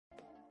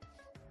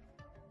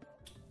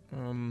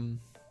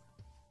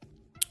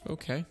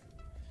Okay.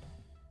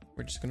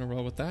 We're just gonna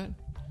roll with that.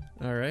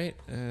 Alright,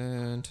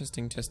 and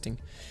testing.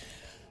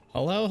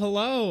 Hello,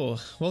 hello!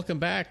 Welcome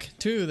back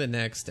to the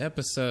next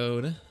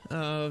episode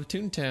of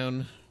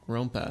ToonTown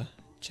Ronpa,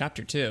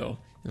 Chapter 2.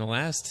 In the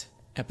last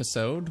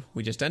episode,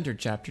 we just entered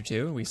Chapter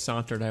 2. We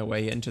sauntered our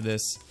way into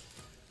this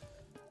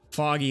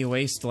foggy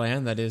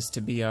wasteland that is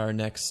to be our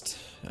next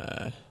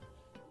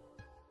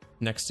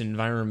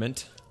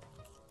environment.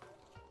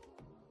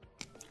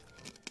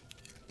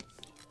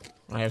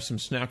 I have some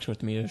snacks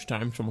with me this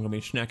time, so I'm gonna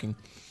be snacking.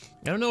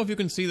 I don't know if you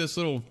can see this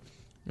little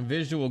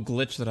visual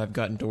glitch that I've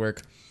gotten to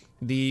work.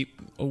 The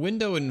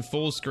window in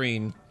full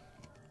screen,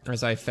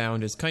 as I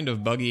found, is kind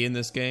of buggy in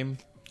this game.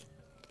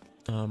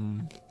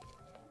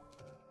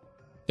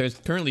 There's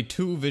currently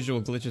 2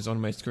 visual glitches on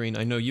my screen.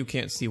 I know you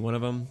can't see one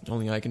of them,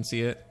 only I can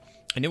see it.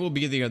 And it will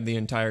be there the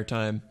entire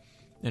time.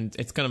 And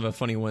it's kind of a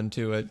funny one,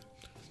 too.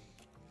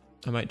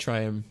 I might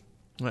try and...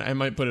 I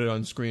might put it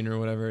on screen or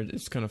whatever.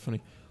 It's kind of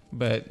funny.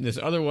 But this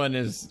other one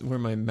is where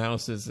my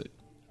mouse is. I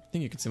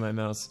think you can see my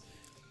mouse.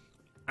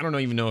 I don't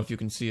even know if you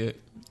can see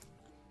it.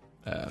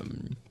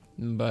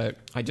 But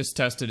I just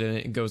tested it and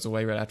it goes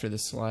away right after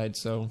this slide,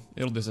 so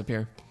it'll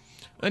disappear.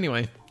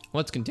 Anyway,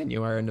 let's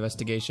continue our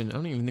investigation. I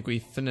don't even think we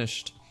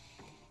finished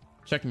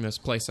checking this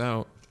place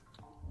out.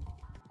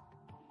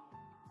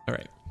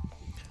 Alright.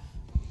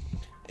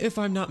 If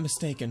I'm not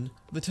mistaken,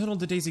 the tunnel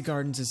to Daisy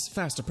Gardens is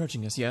fast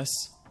approaching us, yes?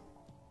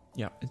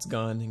 Yeah, it's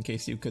gone, in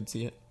case you could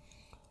see it.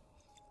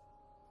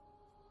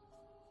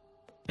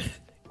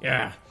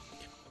 Yeah.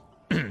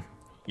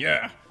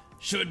 Yeah,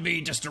 should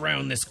be just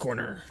around this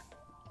corner.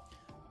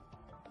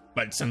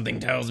 But something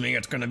tells me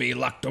it's gonna be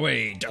locked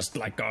away, just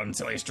like on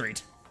Silly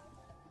Street.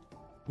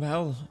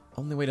 Well,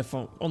 only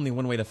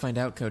one way to find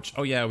out, Coach.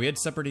 Oh yeah, we had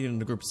separated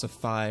into groups of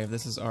 5.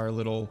 This is our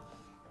little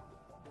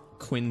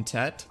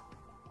quintet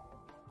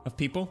of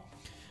people.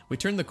 We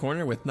turned the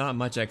corner with not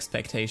much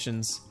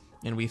expectations,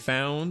 and we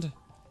found...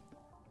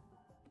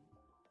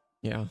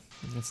 Yeah,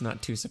 that's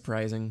not too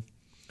surprising.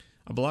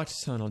 A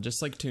blocked tunnel,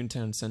 just like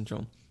ToonTown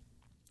Central.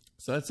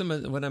 So that's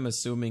what I'm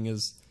assuming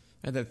is...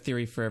 I had that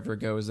theory forever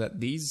ago, is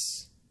that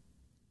these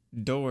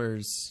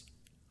doors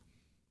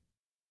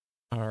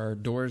are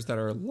doors that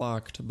are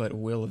locked but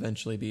will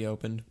eventually be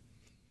opened.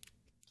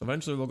 So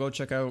eventually we'll go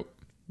check out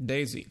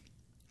Daisy,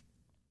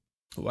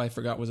 who I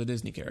forgot was a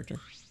Disney character.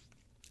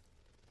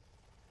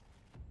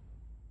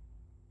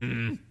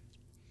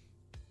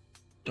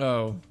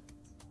 Oh,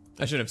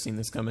 I should have seen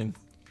this coming.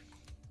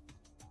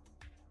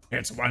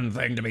 It's one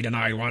thing to be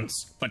denied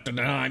once, but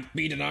to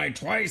be denied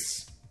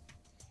twice?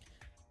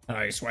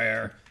 I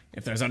swear,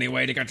 if there's any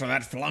way to get to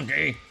that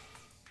flunky,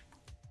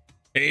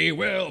 he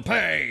will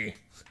pay!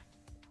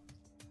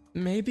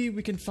 Maybe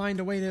we can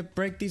find a way to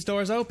break these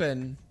doors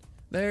open.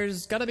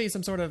 There's gotta be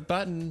some sort of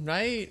button,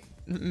 right?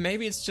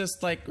 Maybe it's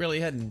just, like,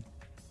 really hidden.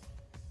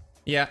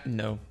 Yeah,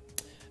 no.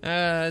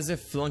 As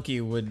if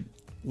Flunky would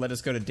let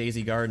us go to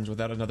Daisy Gardens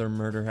without another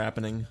murder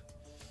happening.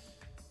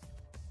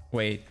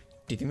 Wait,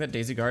 do you think that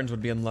Daisy Gardens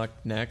would be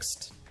unlocked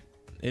next?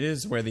 It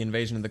is where the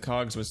invasion of the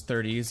Cogs was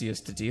third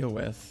easiest to deal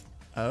with.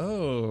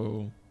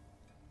 Oh.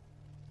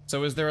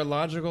 So is there a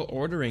logical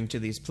ordering to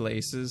these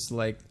places,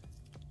 like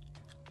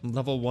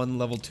level 1,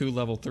 level 2,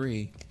 level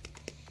 3?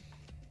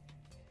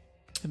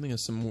 I'm having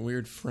some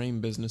weird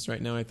frame business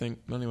right now, I think.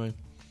 Anyway.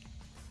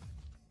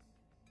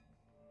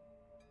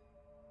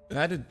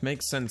 That'd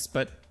make sense,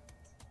 but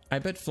I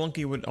bet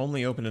Flunky would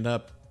only open it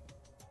up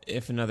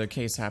if another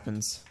case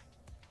happens.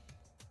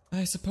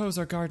 I suppose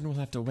our garden will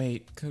have to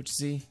wait, Coach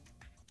Z.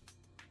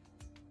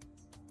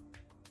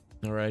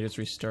 Alright, I just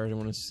restarted. I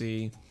want to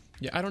see.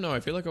 Yeah, I don't know. I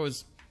feel like I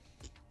was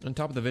on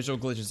top of the visual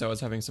glitches. I was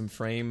having some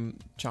frame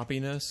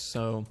choppiness,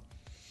 so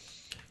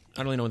I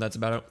don't really know what that's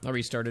about. I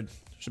restarted.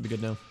 Should be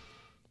good now.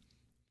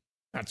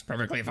 That's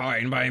perfectly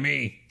fine by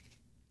me.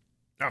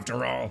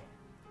 After all,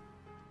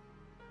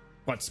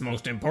 what's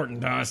most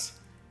important to us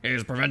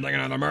is preventing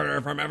another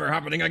murder from ever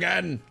happening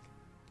again.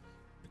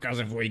 Because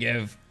if we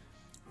give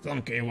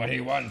Flunky what he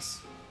wants,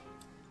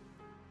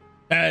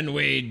 then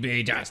we'd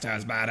be just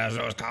as bad as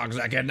those cogs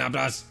that kidnapped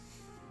us.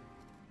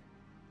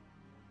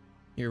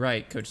 You're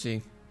right, Coach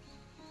C.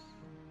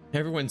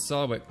 Everyone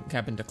saw what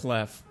happened to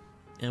Clef,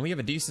 and we have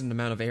a decent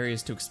amount of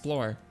areas to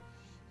explore.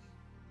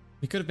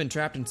 We could have been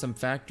trapped in some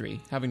factory,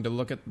 having to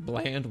look at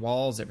bland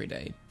walls every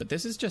day, but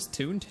this is just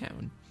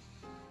ToonTown.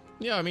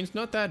 Yeah, I mean, it's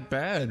not that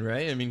bad,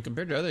 right? I mean,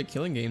 compared to other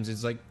killing games,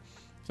 it's like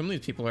some of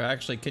these people are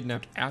actually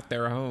kidnapped at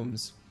their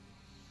homes.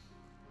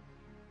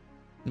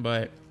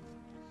 But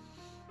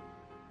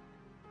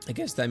I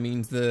guess that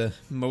means the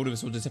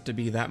motives will just have to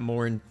be that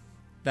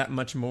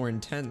much more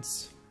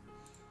intense.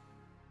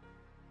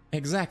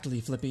 Exactly,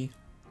 Flippy.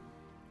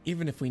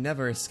 Even if we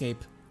never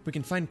escape, we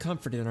can find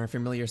comfort in our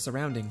familiar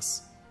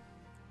surroundings.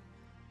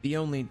 The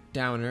only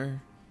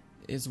downer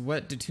is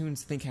what do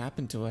Toons think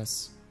happened to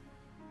us?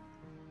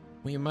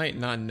 We might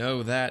not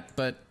know that,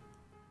 but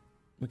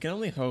we can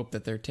only hope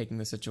that they're taking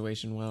the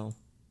situation well.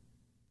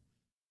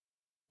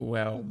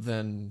 Well,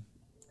 then,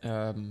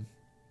 I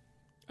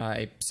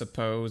I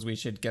suppose we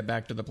should get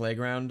back to the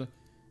playground.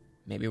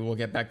 Maybe we'll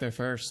get back there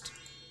first.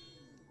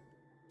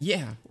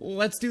 Yeah,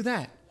 let's do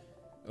that.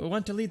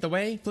 Want to lead the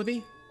way,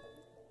 Flippy?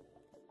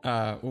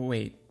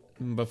 Wait.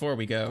 Before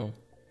we go.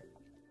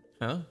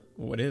 Huh?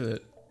 What is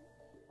it?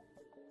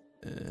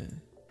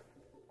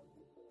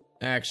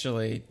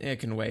 Actually, it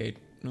can wait.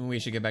 We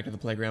should get back to the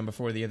playground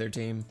before the other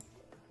team.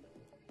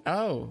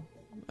 Oh,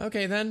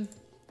 okay then.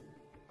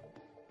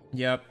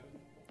 Yep.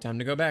 Time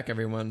to go back,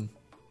 everyone.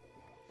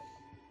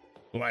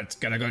 Let's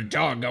get a good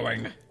jog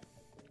going.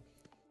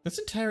 This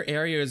entire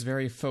area is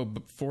very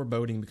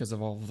foreboding because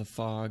of all of the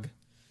fog.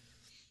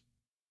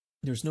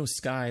 There's no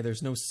sky,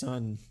 there's no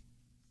sun.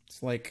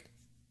 It's like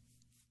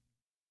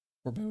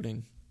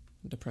foreboding,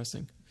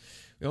 depressing.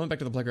 We went back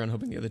to the playground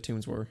hoping the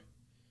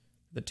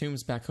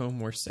tombs back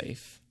home were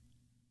safe.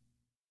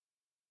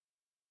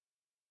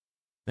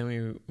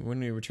 Then when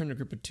we returned, a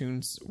group of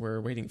toons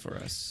were waiting for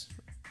us.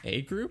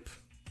 A group?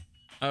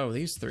 Oh,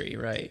 these three,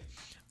 right.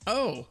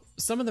 Oh,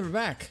 some of them are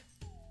back.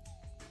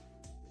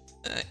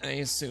 I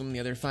assume the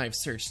other 5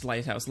 searched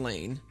Lighthouse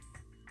Lane.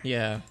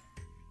 Yeah.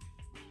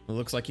 It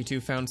looks like you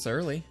two found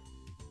Surly.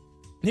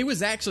 He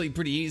was actually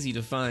pretty easy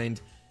to find.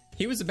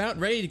 He was about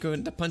ready to go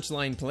into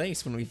Punchline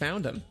Place when we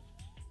found him.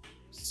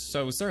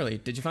 So, Surly,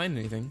 did you find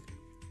anything?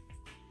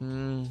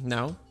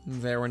 No.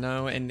 There were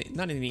not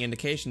any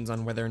indications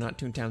on whether or not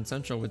ToonTown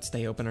Central would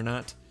stay open or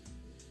not.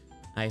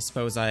 I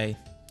suppose I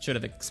should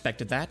have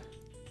expected that.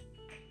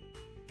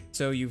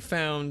 So you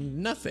found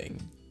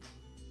nothing?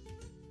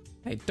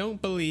 I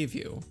don't believe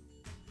you.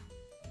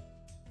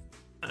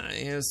 I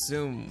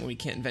assume we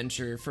can't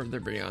venture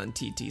further beyond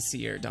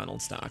TTC or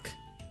Donald Stock.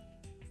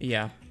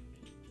 Yeah.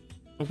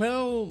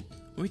 Well,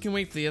 we can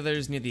wait for the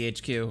others near the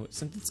HQ,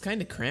 since it's kind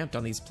of cramped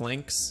on these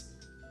planks.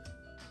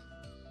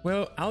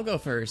 Well, I'll go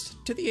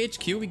first. To the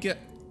HQ we get...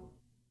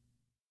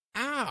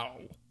 Ow!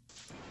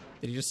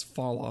 Did he just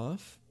fall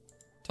off?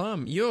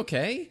 Tom, you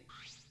okay?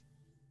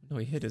 No,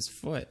 he hit his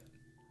foot.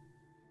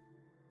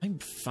 I'm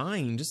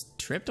fine, just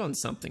tripped on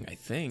something, I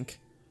think.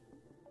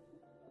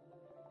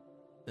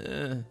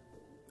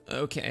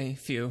 Okay,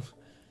 phew.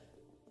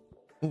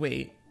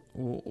 Wait,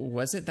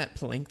 was it that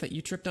plank that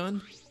you tripped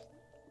on?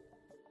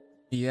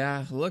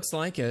 Yeah, looks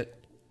like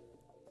it.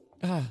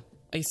 Ah,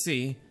 I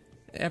see.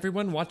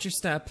 Everyone watch your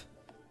step.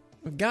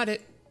 Got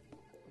it.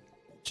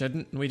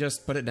 Shouldn't we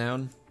just put it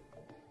down?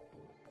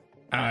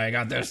 I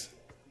got this.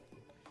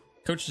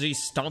 Coach Z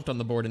stomped on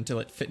the board until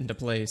it fit into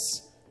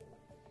place.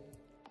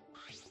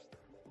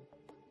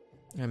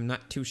 I'm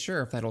not too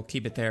sure if that'll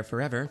keep it there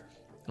forever.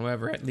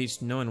 However, at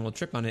least no one will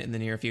trip on it in the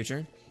near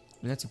future.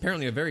 And that's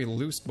apparently a very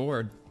loose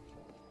board.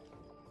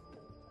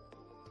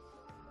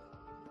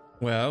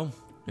 Well,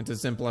 it's as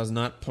simple as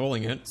not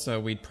pulling it, so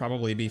we'd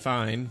probably be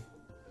fine.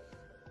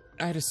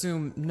 I'd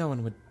assume no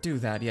one would do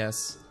that,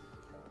 yes.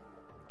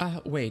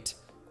 Wait.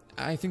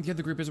 I think the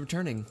other group is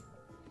returning.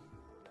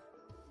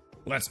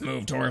 Let's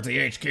move towards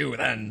the HQ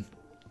then.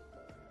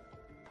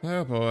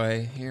 Oh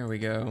boy, here we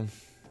go.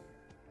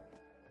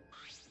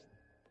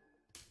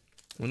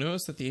 We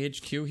noticed that the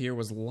HQ here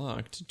was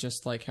locked,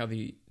 just like how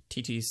the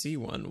TTC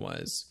one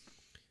was.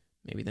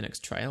 Maybe the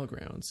next trial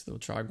grounds. The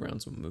trial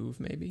grounds will move,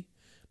 maybe.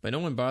 But no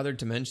one bothered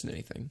to mention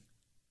anything.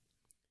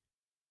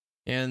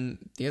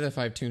 And the other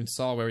 5 toons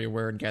saw where we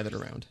were and gathered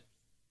around.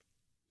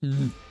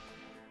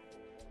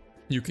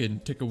 You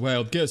can take a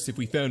wild guess if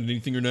we found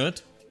anything or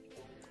not.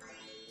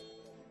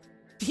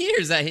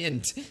 Here's a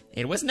hint.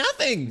 It was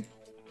nothing.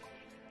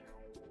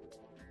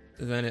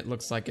 Then it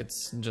looks like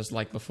it's just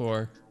like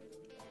before.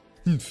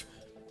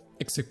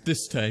 Except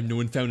this time, no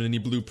one found any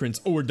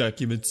blueprints or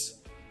documents.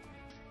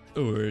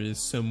 Or is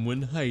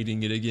someone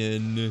hiding it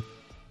again?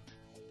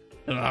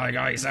 Like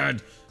I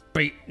said,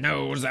 Pete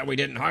knows that we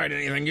didn't hide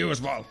anything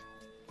useful.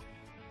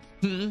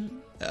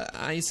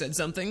 I said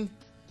something?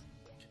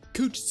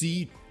 Coach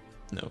Z...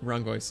 No,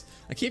 wrong voice.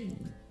 I keep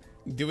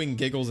doing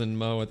Giggles and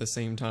Mo at the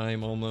same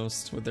time,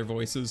 almost, with their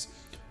voices.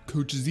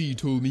 Coach Z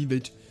told me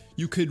that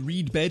you could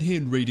read bad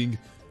handwriting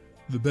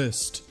the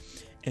best,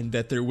 and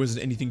that there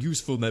wasn't anything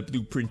useful in that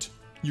blueprint.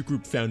 Your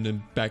group found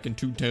them back in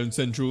ToonTown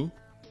Central.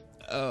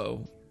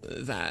 Oh,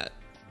 that.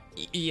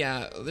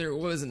 Yeah, there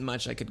wasn't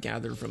much I could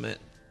gather from it.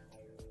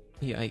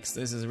 Yikes,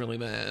 this is really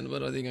bad. What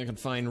do I think I could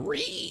find?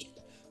 Read!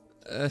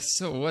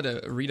 So what,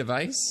 a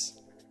device?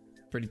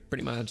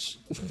 Pretty much.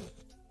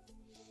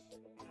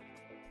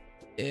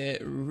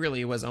 It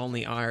really was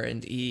only R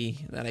and E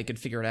that I could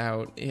figure it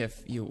out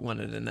if you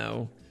wanted to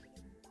know.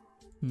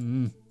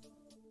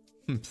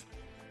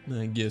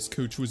 I guess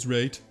Coach was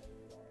right.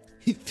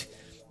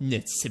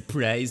 Not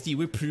surprised you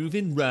were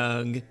proven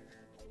wrong.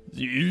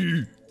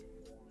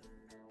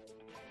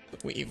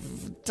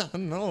 We've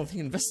done all the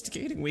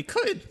investigating we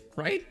could,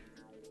 right?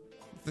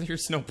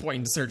 There's no point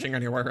in searching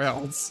anywhere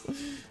else.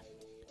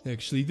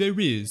 Actually, there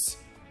is.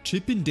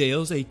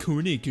 Chippendale's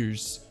Acorn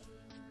Acres.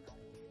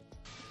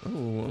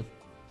 Oh.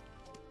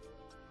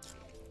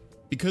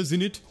 Because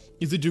in it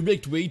is a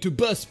direct way to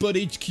Boss Spot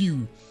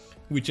HQ,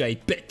 which I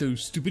bet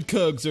those stupid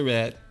cogs are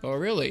at. Oh,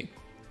 really?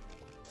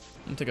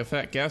 I'll take a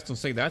fat guess and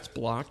say that's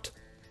blocked.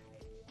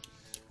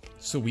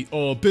 So we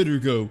all better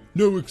go.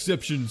 No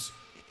exceptions.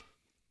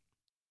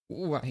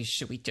 Why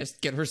should we just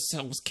get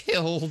ourselves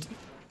killed?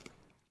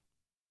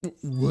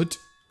 What?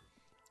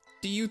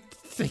 Do you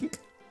think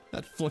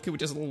that Flunky would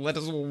just let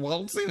us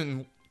waltz in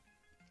and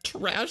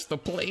trash the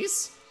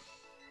place?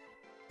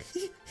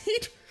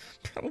 He'd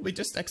probably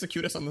just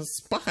execute us on the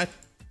spot.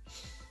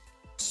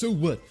 So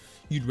what?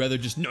 You'd rather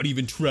just not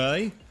even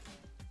try?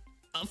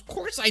 Of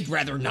course I'd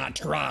rather not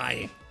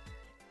try.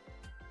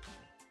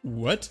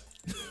 What?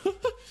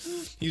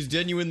 He's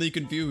genuinely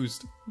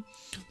confused.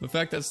 The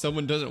fact that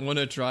someone doesn't want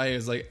to try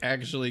is like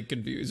actually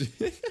confusing.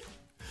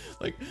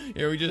 Like,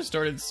 yeah, we just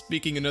started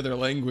speaking another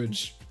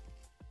language.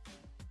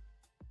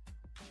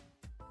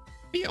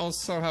 We all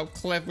saw how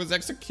Clef was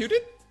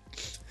executed.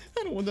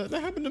 I don't want that to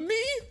happen to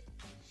me.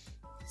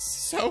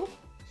 So,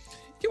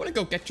 if you want to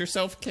go get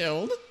yourself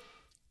killed,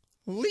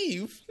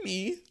 leave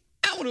me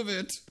out of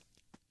it.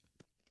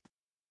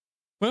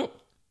 Well,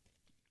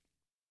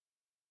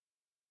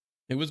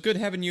 it was good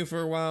having you for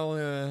a while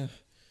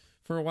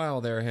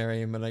there,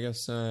 Harry, but I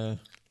guess, you'll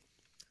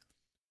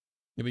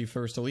be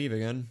first to leave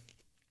again.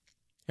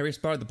 Harry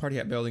spotted the party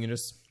hat building and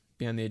just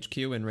behind the HQ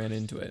and ran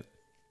into it.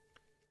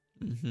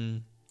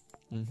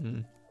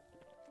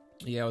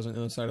 Yeah, I was on the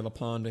other side of the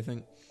pond, I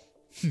think.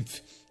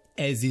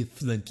 As if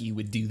Flunky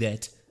would do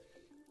that.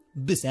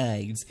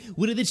 Besides,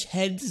 what are the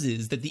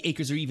chances that the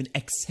acres are even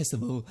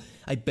accessible?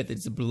 I bet that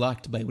it's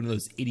blocked by one of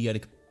those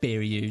idiotic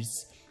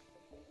barriers.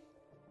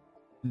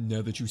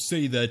 Now that you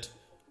say that...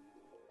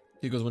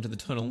 Giggles went to the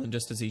tunnel, and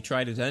just as he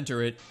tried to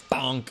enter it,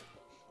 bonk!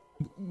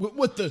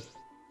 What the...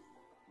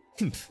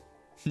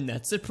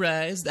 Not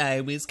surprised,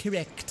 I was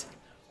correct.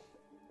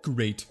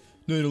 Great.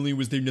 Not only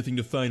was there nothing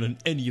to find on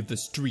any of the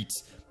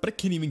streets, but I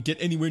can't even get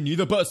anywhere near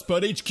the bus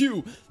spot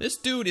HQ! This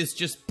dude is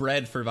just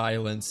bred for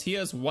violence. He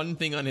has one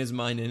thing on his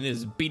mind, and it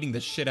is beating the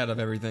shit out of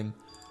everything.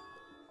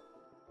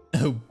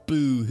 Oh,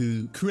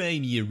 boo-hoo. Cry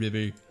me a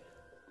river.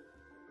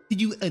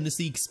 Did you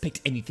honestly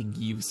expect anything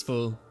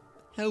useful?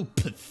 How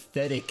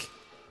pathetic.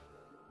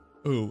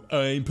 Oh,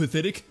 I'm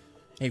pathetic?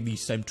 At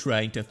least I'm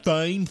trying to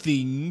find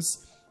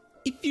things.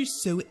 If you're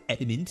so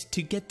adamant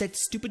to get that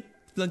stupid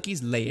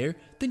Flunky's lair,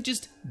 then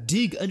just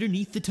dig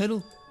underneath the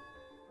tunnel.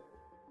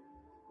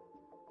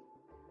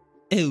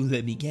 Oh,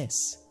 let me guess.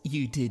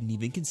 You didn't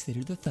even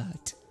consider the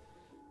thought.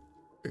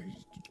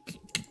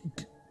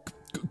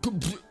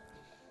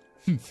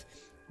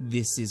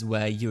 This is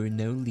why you're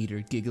no leader,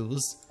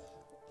 Giggles.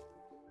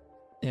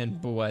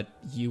 And what,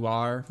 you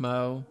are,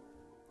 Mo?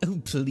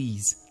 Oh,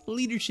 please.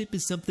 Leadership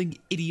is something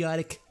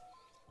idiotic.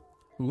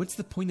 What's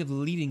the point of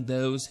leading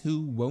those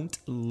who won't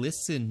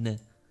listen?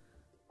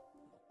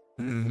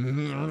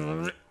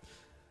 Well,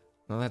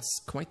 that's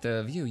quite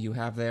the view you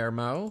have there,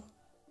 Mo.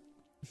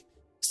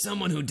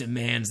 Someone who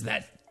demands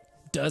that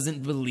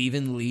doesn't believe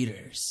in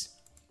leaders.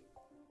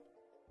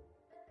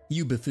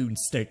 You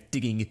buffoons start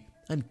digging.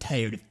 I'm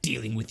tired of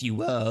dealing with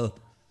you all.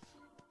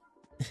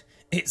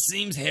 It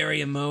seems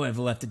Harry and Mo have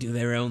left to do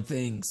their own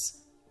things.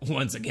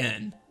 Once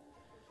again.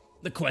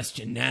 The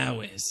question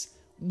now is,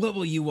 what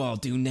will you all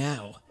do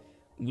now?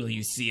 Will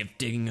you see if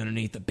digging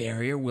underneath the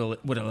barrier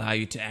would allow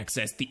you to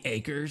access the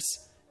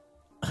acres?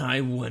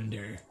 I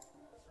wonder.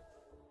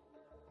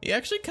 He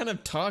actually kind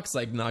of talks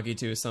like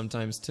Nagito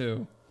sometimes,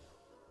 too.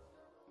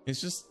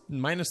 It's just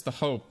minus the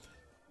hope.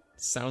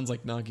 Sounds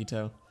like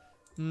Nagito.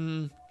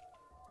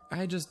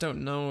 I just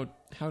don't know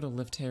how to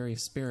lift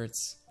Harry's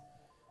spirits.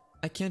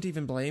 I can't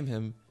even blame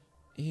him.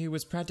 He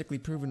was practically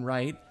proven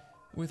right,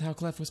 with how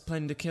Clef was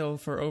planning to kill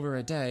for over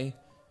a day.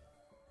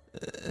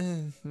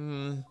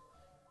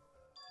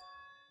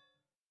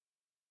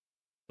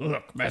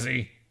 Look,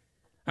 Bessie.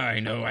 I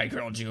know I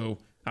grilled you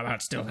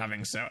about still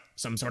having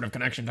some sort of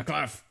connection to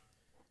Clef.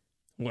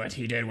 What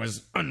he did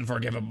was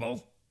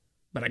unforgivable,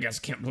 but I guess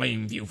can't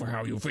blame you for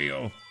how you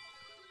feel.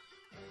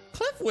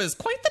 Clef was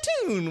quite the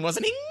tune,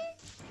 wasn't he?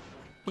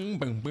 Boom,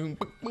 boom, boom,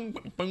 boom, boom,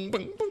 boom, boom,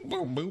 boom, boom,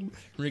 boom, boom.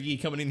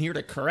 Riggy coming in here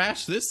to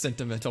crash this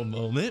sentimental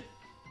moment.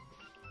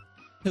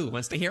 Who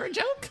wants to hear a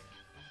joke?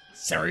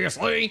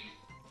 Seriously?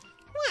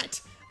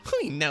 What?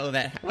 We know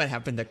what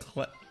happened to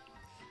Clef.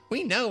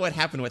 We know what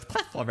happened with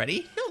Clef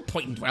already. No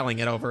point in dwelling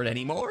it over it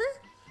anymore.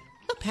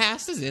 The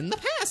past is in the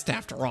past,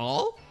 after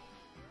all.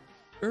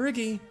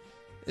 Riggy,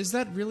 is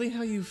that really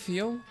how you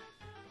feel?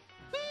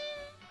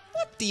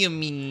 What do you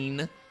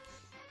mean?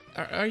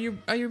 Are you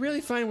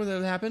really fine with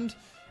what happened?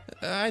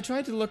 I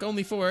tried to look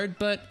only forward,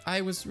 but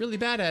I was really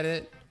bad at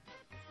it.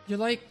 You're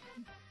like,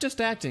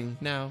 just acting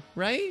now,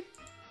 right?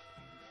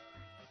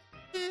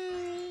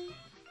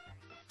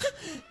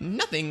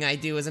 Nothing I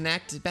do is an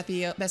act,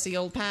 Bessie,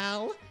 old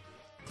pal.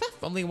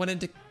 Clef only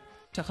wanted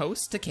to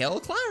host to kill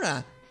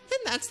Clara, and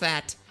that's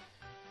that.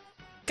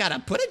 Gotta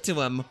put it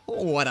to him.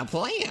 What a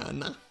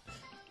plan.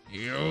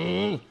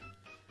 You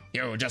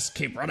just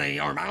keep running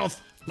your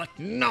mouth like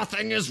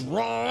nothing is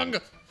wrong.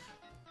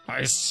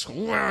 I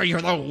swear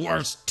you're the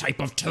worst type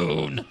of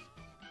Toon.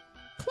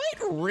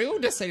 Quite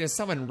rude to say to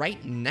someone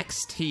right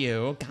next to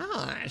you.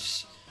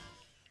 Gosh.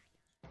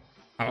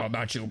 How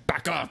about you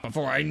back off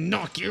before I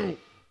knock you?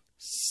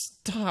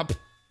 Stop.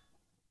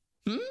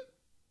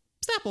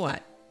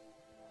 What?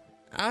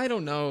 I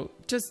don't know.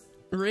 Just,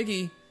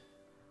 Riggy,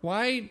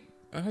 why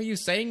are you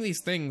saying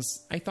these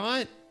things? I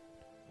thought...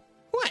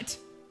 What?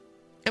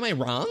 Am I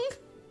wrong?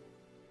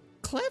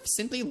 Clef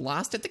simply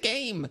lost at the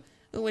game,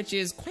 which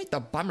is quite the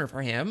bummer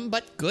for him,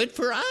 but good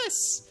for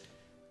us.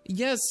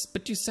 Yes,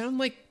 but you sound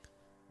like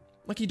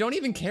you don't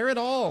even care at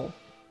all.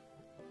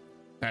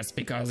 That's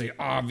because he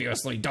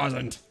obviously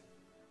doesn't.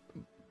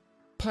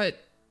 But...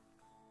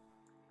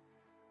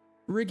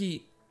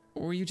 Riggy,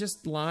 were you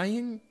just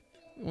lying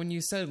when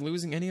you said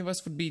losing any of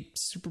us would be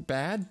super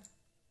bad?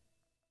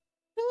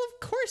 Well,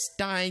 of course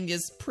dying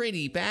is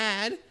pretty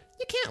bad.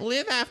 You can't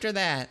live after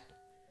that.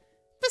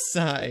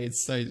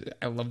 Besides,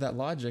 I love that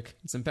logic.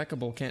 It's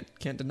impeccable.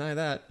 Can't deny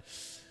that.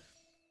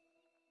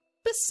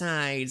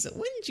 Besides,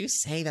 wouldn't you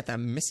say that the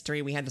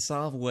mystery we had to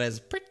solve was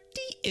pretty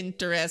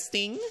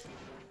interesting?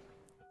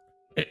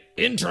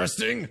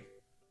 Interesting?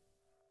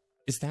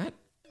 Is that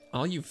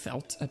all you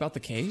felt about the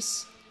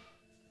case?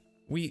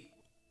 We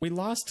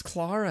lost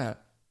Clara,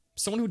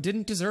 someone who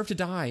didn't deserve to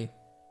die.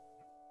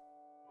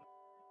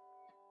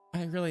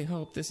 I really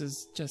hope this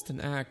is just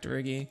an act,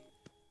 Riggy.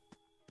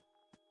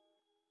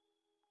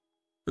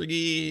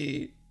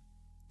 Riggy,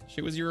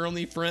 she was your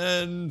only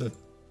friend.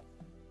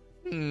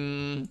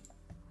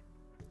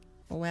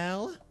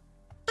 Well,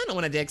 I don't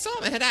want to dig, so I'm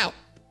gonna head out.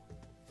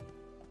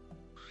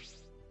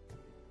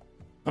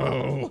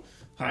 Oh,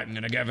 I'm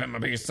gonna give him a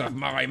piece of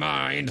my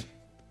mind.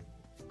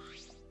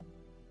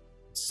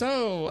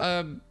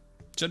 So,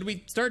 should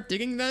we start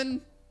digging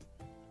then?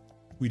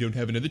 We don't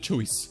have another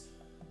choice.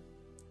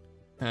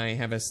 I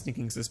have a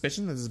sneaking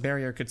suspicion that this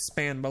barrier could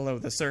span below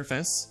the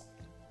surface.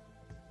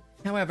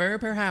 However,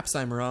 perhaps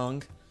I'm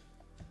wrong.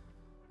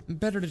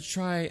 Better to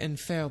try and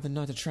fail than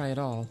not to try at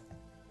all.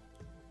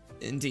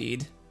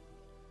 Indeed.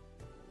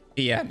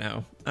 Yeah,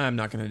 no, I'm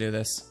not gonna do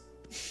this.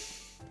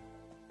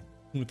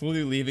 With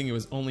Lily leaving, it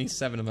was only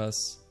 7 of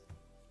us.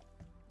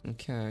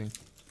 Okay.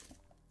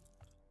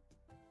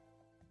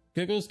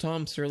 Giggles,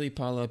 Tom, Surly,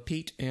 Paula,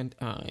 Pete, and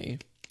I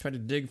tried to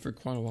dig for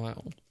quite a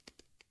while.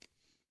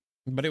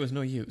 But it was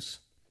no use.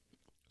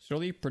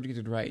 Surly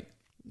predicted right.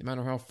 No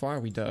matter how far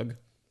we dug,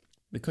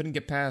 we couldn't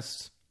get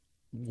past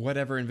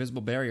whatever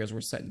invisible barriers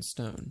were set in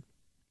stone.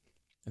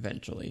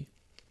 Eventually.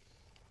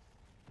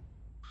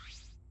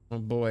 Oh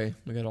boy,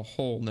 we got a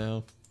hole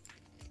now.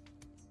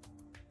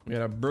 We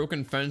got a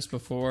broken fence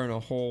before and a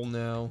hole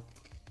now.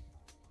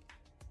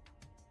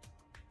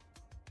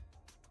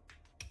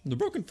 The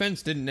broken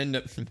fence didn't end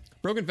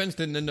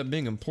up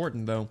being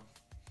important though.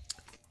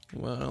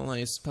 Well,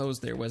 I suppose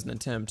there was an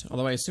attempt,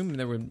 although I assumed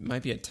there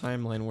might be a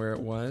timeline where it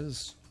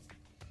was.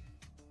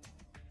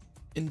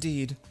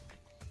 Indeed.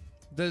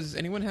 Does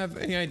anyone have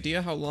any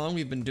idea how long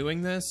we've been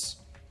doing this?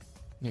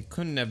 It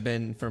couldn't have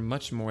been for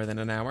much more than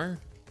an hour.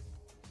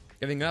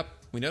 Giving up,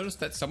 we noticed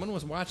that someone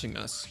was watching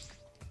us.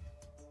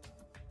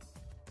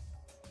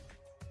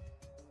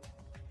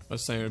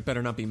 Let's say it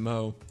better not be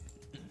Mo.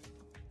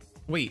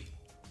 Wait,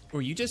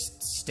 were you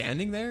just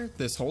standing there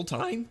this whole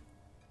time?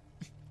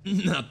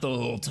 Not the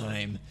whole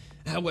time.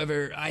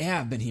 However, I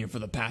have been here for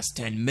the past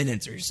 10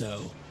 minutes or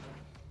so.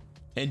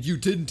 And you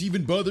didn't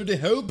even bother to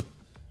help?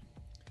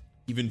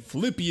 Even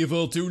Flippy of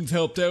all tunes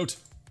helped out.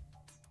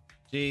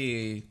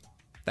 Gee,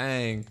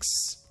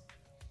 thanks.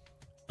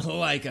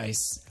 Like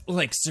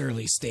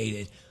Surly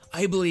stated,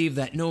 I believe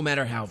that no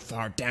matter how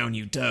far down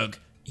you dug,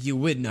 you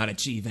would not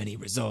achieve any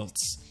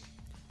results.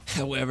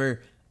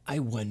 However, I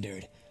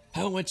wondered,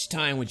 how much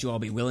time would you all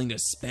be willing to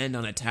spend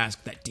on a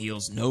task that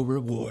deals no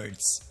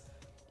rewards?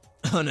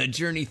 On a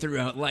journey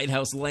throughout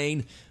Lighthouse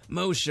Lane,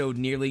 Mo showed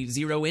nearly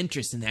zero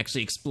interest in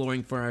actually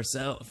exploring for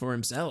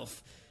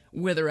himself.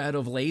 Whether out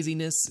of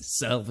laziness,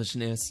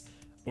 selfishness,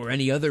 or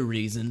any other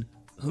reason,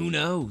 who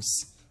knows?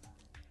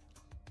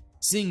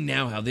 Seeing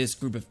now how this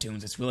group of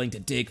toons is willing to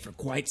dig for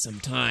quite some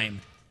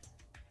time,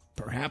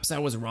 perhaps I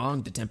was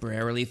wrong to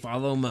temporarily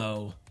follow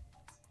Mo.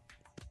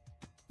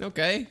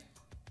 Okay.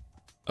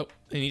 Oh,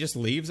 and he just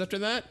leaves after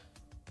that?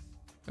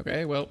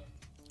 Okay, well,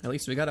 at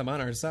least we got him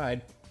on our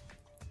side.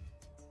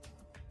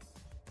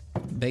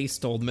 Base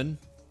Stoldman.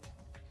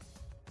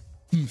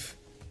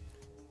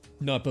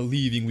 Not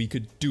believing we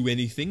could do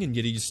anything and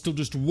yet he still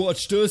just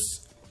watched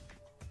us.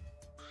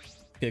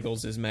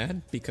 Giggles is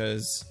mad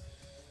because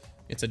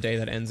it's a day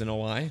that ends in a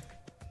Y.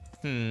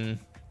 There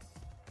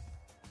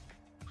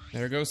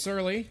goes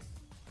Surly.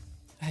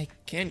 I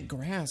can't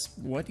grasp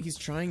what he's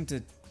trying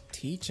to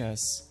teach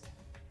us.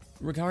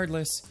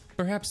 Regardless,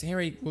 perhaps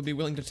Harry will be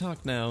willing to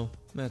talk now.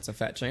 That's a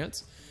fat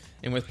chance.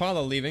 And with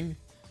Paula leaving,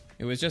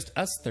 it was just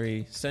us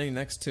 3 standing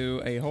next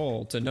to a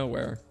hole to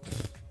nowhere.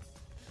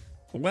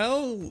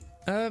 Well,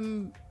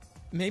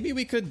 maybe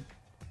we could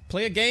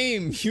play a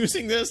game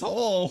using this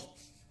hole.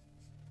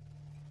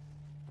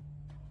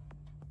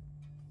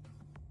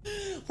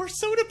 We're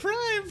so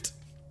deprived.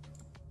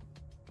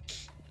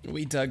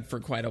 We dug for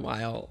quite a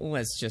while.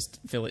 Let's just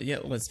fill it. Yeah,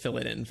 let's fill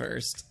it in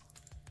first.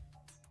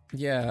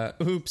 Yeah,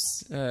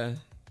 oops.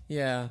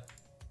 Yeah.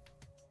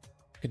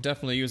 Could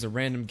definitely use a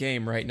random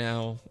game right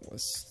now.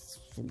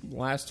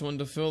 Last one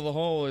to fill the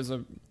hole is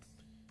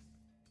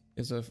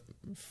is a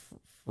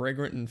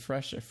fragrant and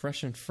fresh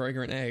and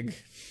fragrant egg.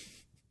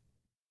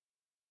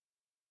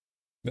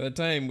 By the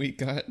time we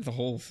got the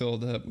hole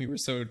filled up, we were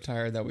so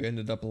tired that we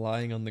ended up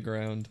lying on the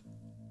ground.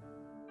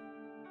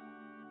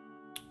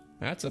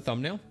 That's a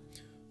thumbnail.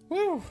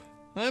 Woo!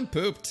 I'm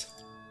pooped.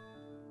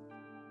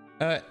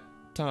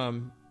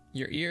 Tom,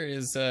 your ear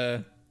is,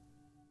 like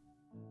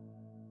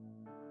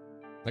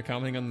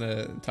commenting on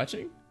the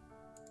touching?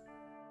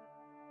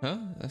 Huh?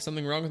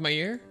 Something wrong with my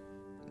ear?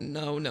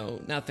 No,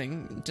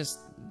 nothing. Just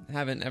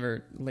haven't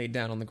ever laid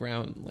down on the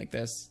ground like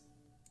this.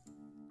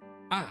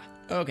 Ah,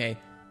 okay.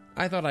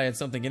 I thought I had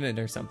something in it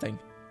or something.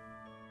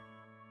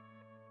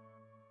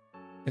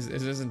 Is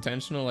this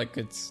intentional? Like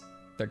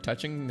they're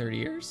touching their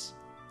ears?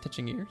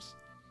 Touching ears?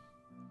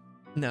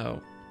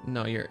 No,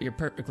 you're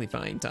perfectly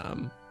fine,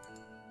 Tom.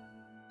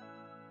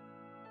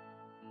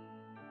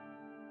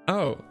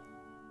 Oh,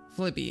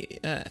 Flippy,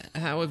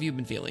 how have you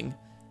been feeling?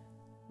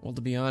 Well,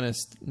 to be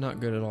honest, not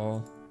good at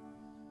all.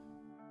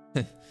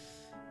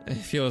 I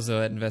feel as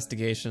though that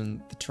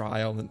investigation, the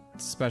trial, and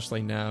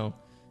especially now,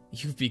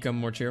 you've become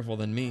more cheerful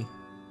than me.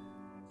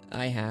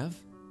 I have?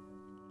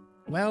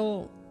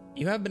 Well,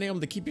 you have been able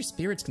to keep your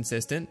spirits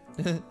consistent.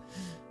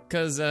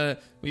 Because,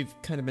 we've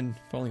kind of been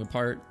falling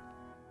apart.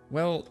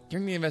 Well,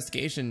 during the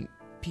investigation,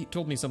 Pete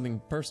told me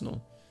something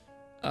personal.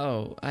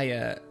 Oh,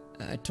 I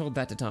told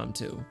that to Tom,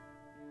 too.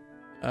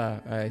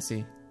 I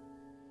see.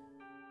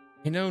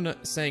 I know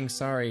not saying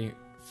sorry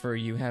for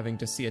you having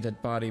to see a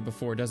dead body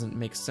before doesn't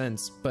make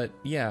sense, but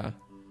yeah.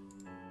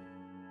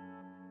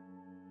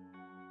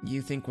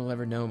 You think we'll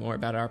ever know more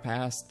about our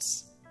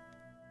pasts?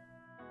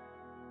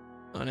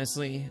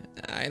 Honestly,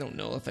 I don't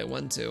know if I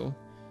want to.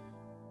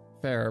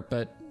 Fair,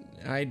 but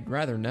I'd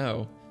rather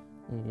know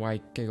why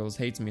Giggles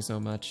hates me so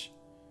much.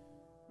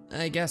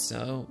 I guess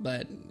so,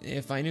 but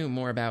if I knew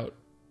more about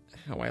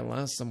how I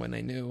lost someone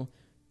I knew,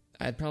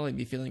 I'd probably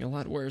be feeling a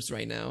lot worse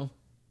right now.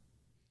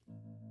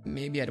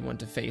 Maybe I'd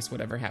want to face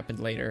whatever happened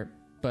later,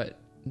 but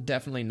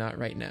definitely not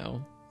right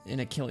now,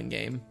 in a killing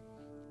game.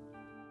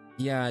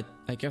 Yeah,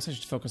 I guess I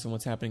should focus on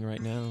what's happening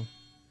right now.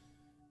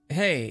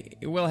 Hey,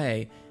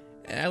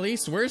 at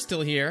least we're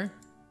still here.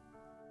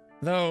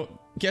 Though,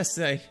 guess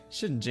I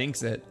shouldn't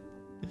jinx it.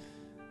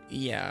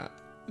 Yeah,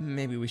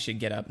 maybe we should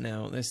get up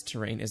now. This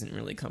terrain isn't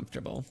really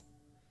comfortable.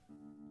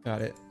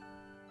 Got it.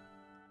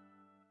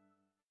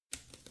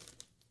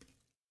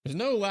 There's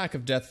no lack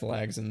of death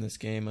flags in this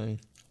game.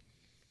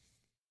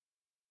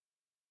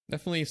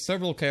 Definitely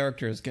several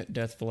characters get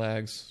death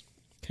flags.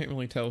 Can't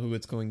really tell who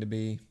it's going to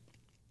be.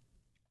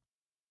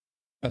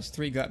 Us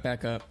three got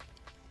back up.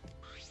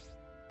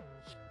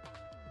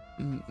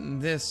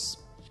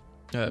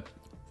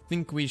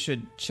 Think we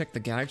should check the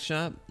gag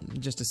shop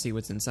just to see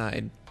what's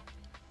inside.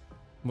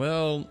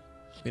 Well,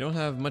 we don't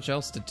have much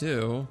else to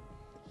do.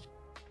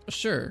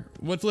 Sure,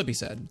 what Flippy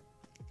said.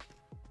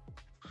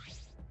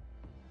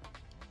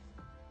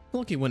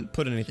 Lucky wouldn't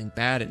put anything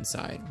bad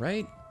inside,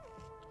 right?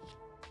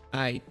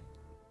 I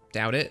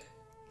doubt it.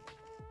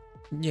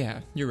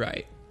 Yeah, you're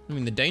right. I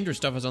mean, the dangerous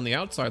stuff is on the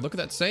outside. Look at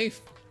that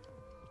safe.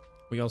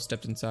 We all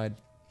stepped inside.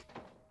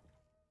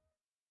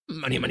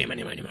 Money. It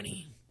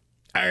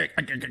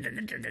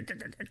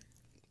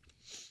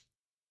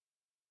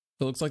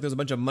looks like there's a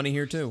bunch of money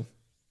here, too.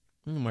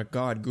 Oh my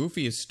god,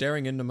 Goofy is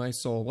staring into my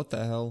soul. What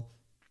the hell?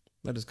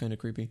 That is kind of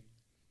creepy.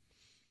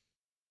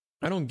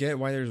 I don't get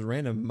why there's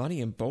random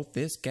money in both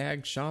this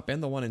gag shop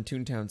and the one in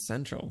ToonTown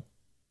Central.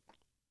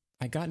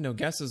 I got no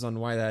guesses on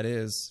why that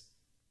is.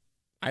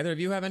 Either of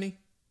you have any?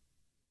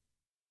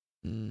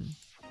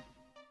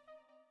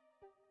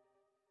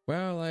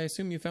 Well, I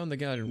assume you found the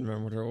gag. I don't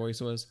remember what her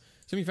voice was.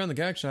 Assume you found the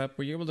gag shop.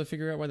 Were you able to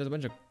figure out why there's a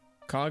bunch of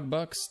cog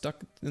bucks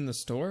stuck in the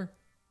store?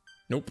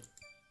 Nope.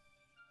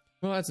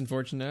 Well, that's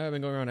unfortunate. I've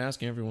been going around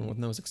asking everyone with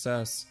no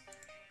success.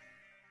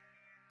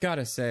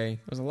 Gotta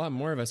say, there's a lot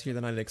more of us here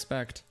than I'd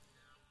expect.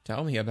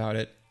 Tell me about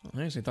it.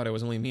 I actually thought it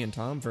was only me and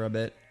Tom for a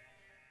bit.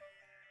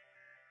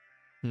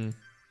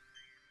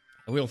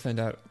 We'll find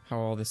out how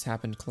all this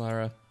happened,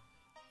 Clara.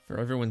 For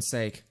everyone's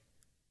sake.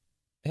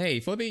 Hey,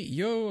 Flippy,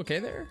 you okay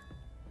there?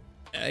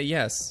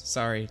 Yes,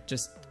 sorry,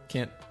 just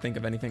can't think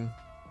of anything.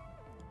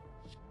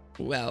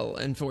 Well,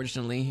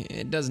 unfortunately,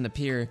 it doesn't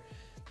appear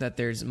that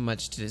there's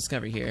much to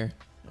discover here.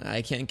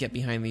 I can't get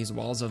behind these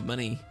walls of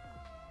money.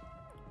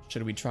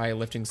 Should we try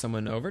lifting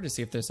someone over to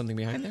see if there's something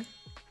behind there?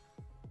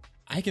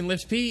 I can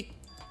lift Pete.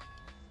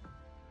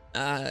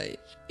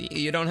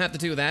 You don't have to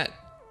do that.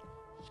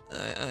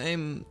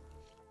 I'm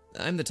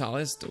the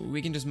tallest.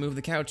 We can just move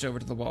the couch over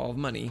to the wall of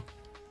money.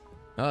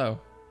 Oh,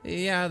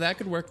 yeah, that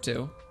could work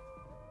too.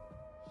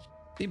 Is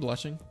he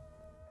blushing?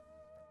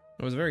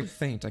 It was very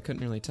faint, I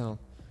couldn't really tell.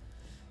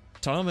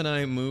 Tom and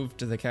I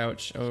moved the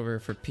couch over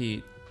for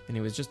Pete, and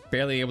he was just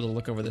barely able to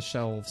look over the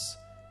shelves.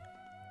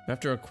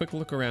 After a quick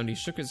look around, he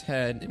shook his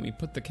head, and we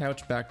put the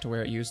couch back to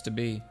where it used to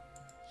be.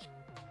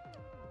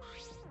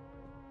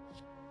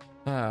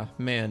 Ah,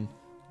 man.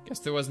 Guess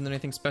there wasn't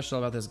anything special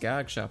about this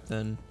gag shop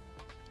then.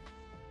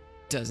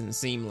 Doesn't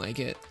seem like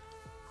it.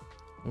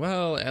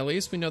 Well, at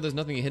least we know there's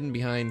nothing hidden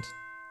behind.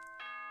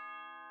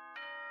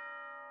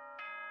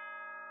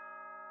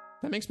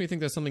 That makes me think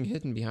there's something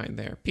hidden behind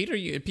there. Peter,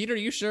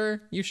 you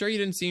sure? You sure you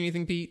didn't see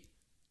anything, Pete?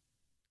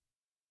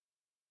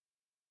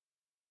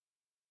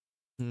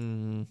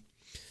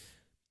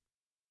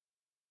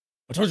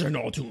 Attention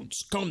all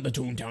Toons, come to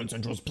ToonTown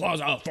Central's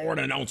Plaza for an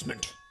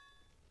announcement.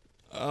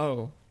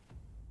 Oh.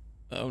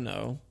 Oh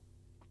no.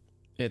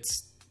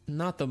 It's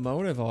not the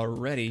motive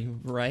already,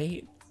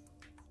 right?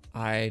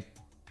 I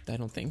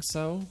don't think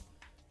so.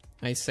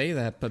 I say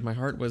that, but my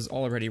heart was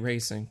already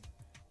racing.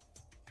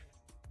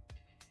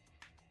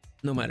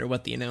 No matter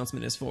what the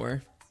announcement is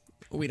for,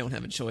 we don't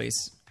have a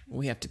choice.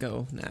 We have to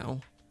go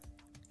now.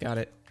 Got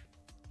it.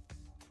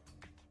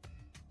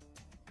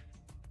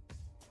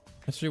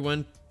 As we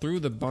went through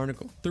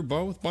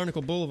both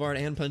Barnacle Boulevard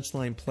and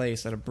Punchline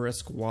Place at a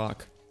brisk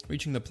walk,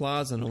 reaching the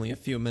plaza in only a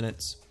few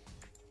minutes.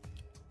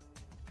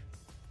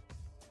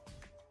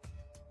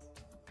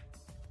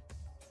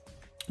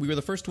 We were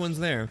the first ones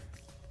there,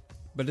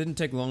 but it didn't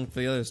take long for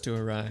the others to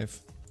arrive.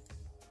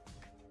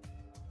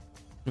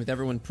 With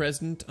everyone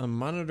present, a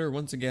monitor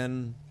once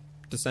again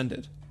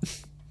descended.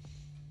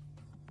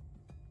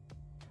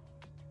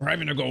 We're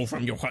having to go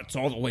from your huts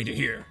all the way to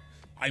here.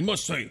 I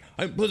must say,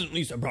 I'm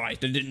pleasantly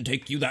surprised it didn't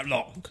take you that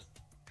long.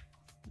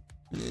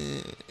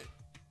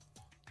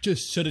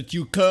 Just shut it,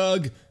 you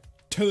cog.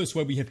 Tell us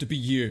why we have to be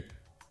here.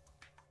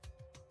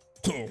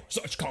 Oh,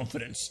 such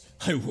confidence.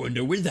 I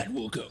wonder where that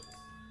will go.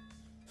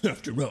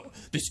 After all,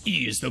 this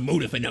is the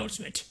motive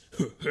announcement.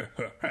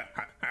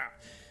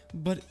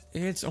 But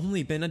it's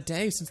only been a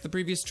day since the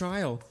previous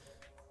trial.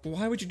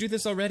 Why would you do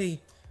this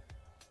already?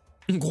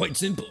 Quite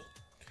simple.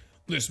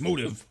 This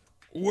motive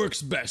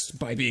works best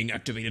by being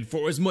activated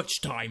for as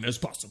much time as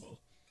possible.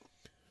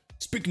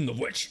 Speaking of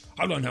which,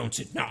 I'll announce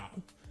it now.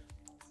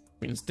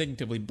 We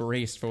instinctively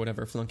braced for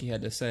whatever Flunky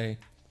had to say.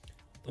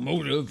 The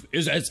motive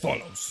is as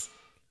follows.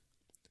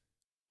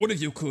 What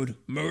if you could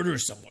murder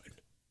someone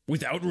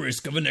without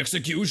risk of an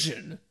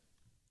execution?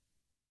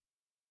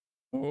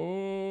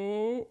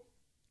 Oh.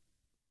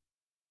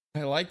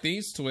 I like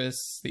these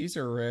twists. These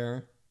are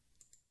rare.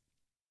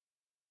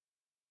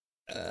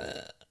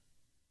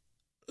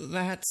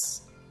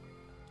 That's...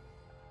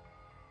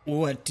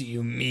 What do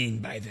you mean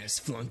by this,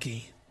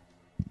 Flunky?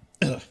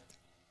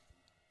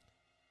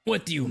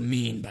 What do you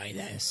mean by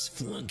this,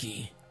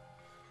 Flunky?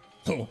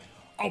 Oh,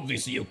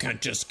 obviously you can't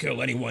just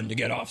kill anyone to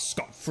get off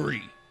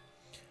scot-free.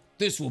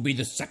 This will be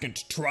the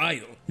second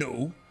trial,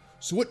 no?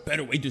 So what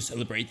better way to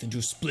celebrate than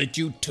to split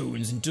you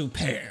Toons into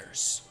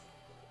pairs?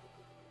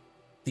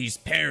 These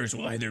pairs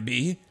will either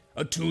be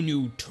a Toon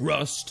you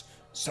trust,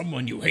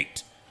 someone you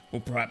hate, or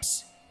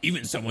perhaps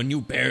even someone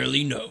you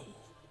barely know.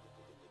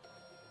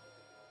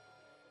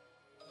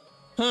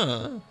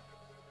 Huh.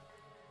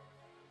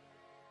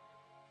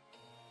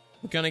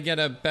 We're gonna get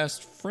a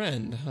best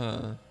friend,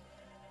 huh?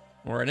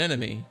 Or an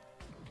enemy.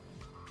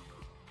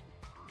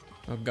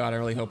 Oh god, I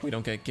really hope we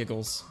don't get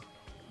Giggles.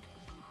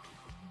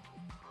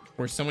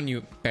 Or someone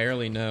you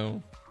barely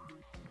know.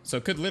 So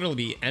it could literally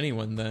be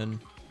anyone then.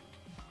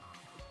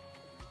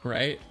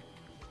 Right?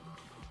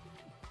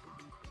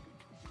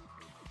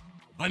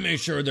 I made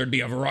sure there'd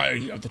be a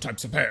variety of the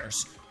types of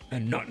pairs,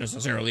 and not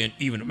necessarily an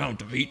even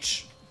amount of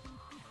each.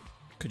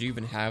 Could you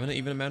even have an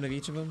even amount of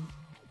each of them?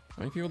 How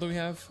many people do we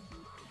have?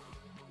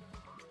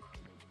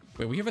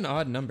 Wait, we have an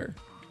odd number.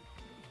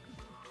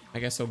 I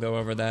guess I'll go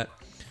over that.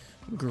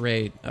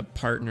 Great, a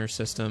partner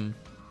system.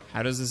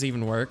 How does this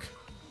even work?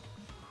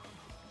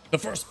 The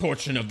first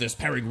portion of this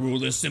pairing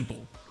rule is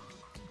simple.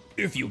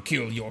 If you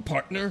kill your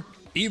partner,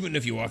 even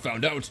if you are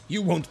found out,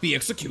 you won't be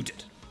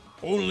executed.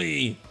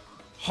 Only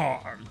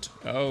harmed.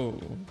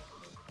 Oh.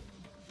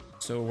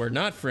 So we're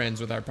not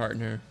friends with our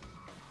partner.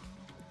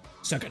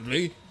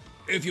 Secondly,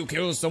 if you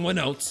kill someone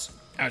else,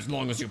 as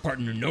long as your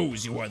partner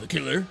knows you are the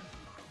killer,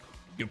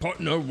 your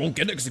partner won't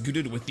get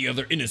executed with the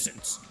other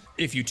innocents,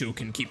 if you two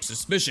can keep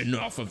suspicion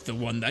off of the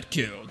one that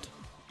killed.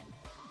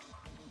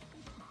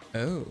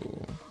 Oh.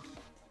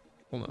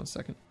 Hold on a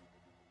second.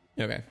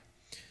 Okay.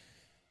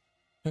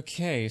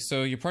 Okay,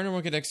 so your partner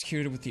won't get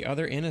executed with the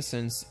other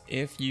innocents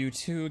if you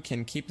two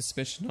can keep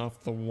suspicion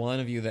off the one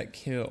of you that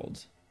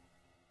killed.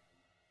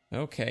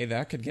 Okay,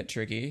 that could get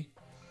tricky.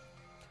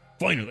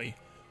 Finally,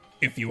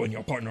 if you and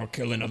your partner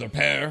kill another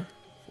pair,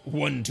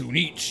 one Toon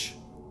each,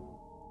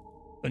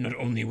 then not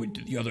only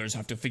would the others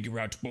have to figure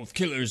out both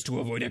killers to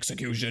avoid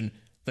execution,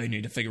 they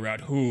need to figure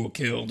out who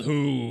killed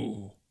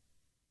who.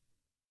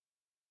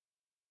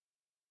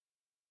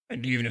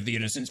 And even if the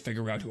innocents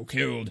figure out who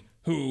killed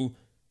who,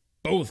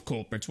 both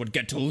culprits would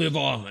get to live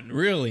on.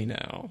 Really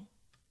now?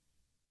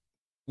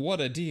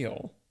 What a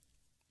deal.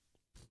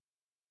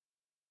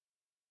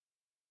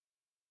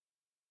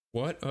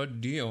 What a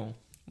deal.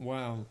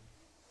 Wow.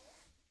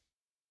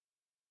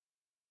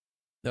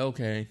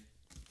 Okay.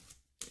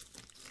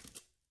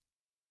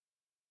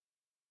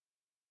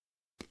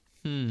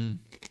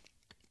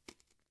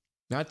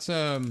 That's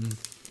a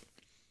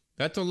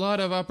lot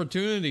of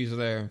opportunities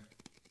there.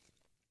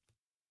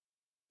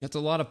 That's a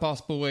lot of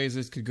possible ways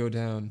this could go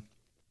down.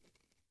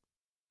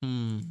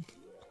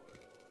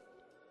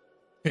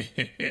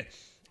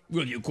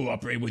 Will you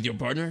cooperate with your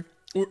partner?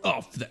 Or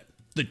off then?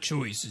 The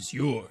choice is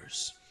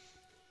yours.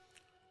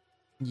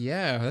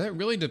 Yeah, that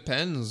really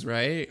depends,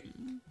 right?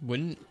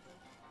 Would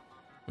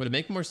it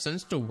make more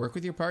sense to work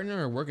with your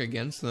partner or work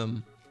against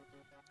them?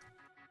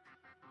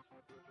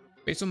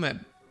 Based on that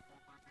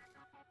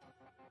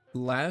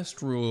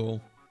last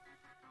rule,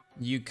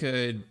 you'd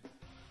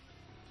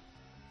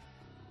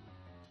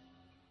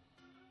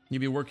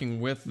be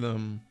working with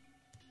them.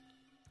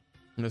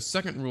 In the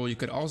second rule, you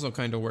could also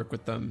kind of work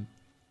with them.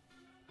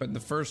 But in the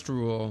first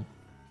rule,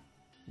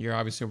 you're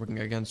obviously working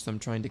against them,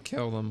 trying to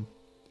kill them.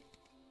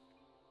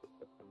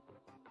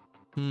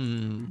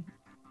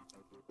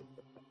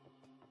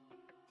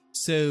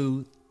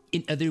 So,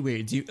 in other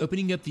words, you're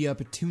opening up the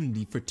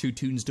opportunity for two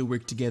toons to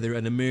work together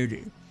on a murder.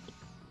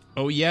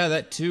 Oh yeah,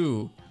 that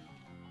too.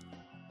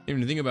 Didn't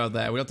even think about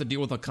that. We'd have to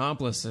deal with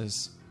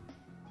accomplices.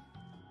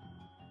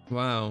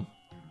 Wow.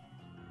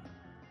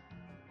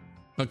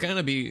 It'll kind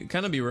of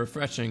be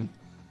refreshing.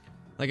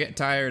 I get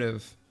tired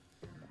of,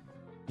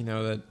 you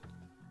know, that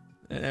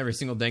every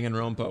single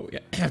Danganronpa we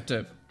have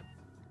to.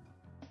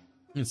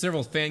 In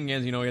several fan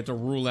games, you know, you have to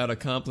rule out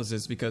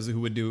accomplices because who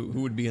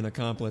would be an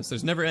accomplice?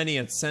 There's never any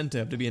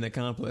incentive to be an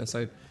accomplice.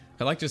 I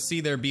like to see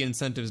there be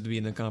incentives to be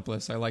an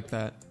accomplice. I like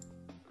that.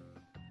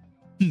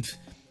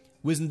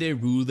 Wasn't there a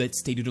rule that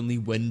stated only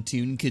one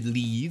toon could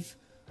leave?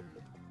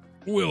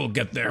 We'll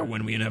get there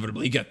when we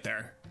inevitably get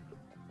there.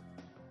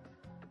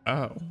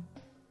 Oh.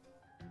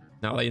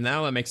 Now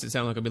that makes it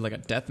sound like it'll be like a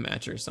death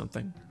match or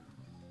something.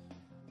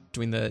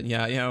 Between the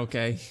yeah,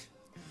 okay.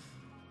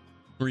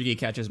 Rigi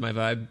catches my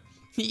vibe.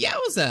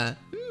 Yowza!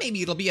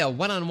 Maybe it'll be a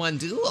one-on-one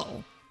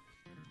duel.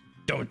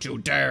 Don't you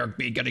dare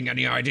be getting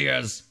any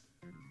ideas.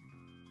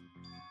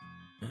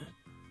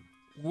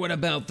 What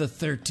about the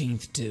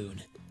 13th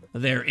toon?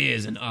 There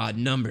is an odd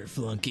number,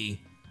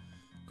 flunky.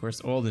 Of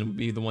course, Olden would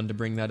be the one to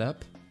bring that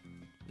up.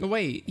 Oh,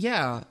 wait,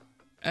 yeah.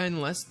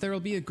 Unless there will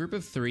be a group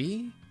of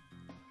 3?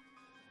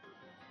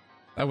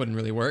 That wouldn't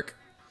really work.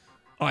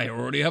 I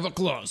already have a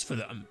clause for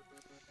them.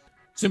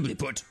 Simply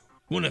put,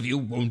 one of you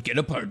won't get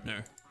a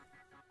partner.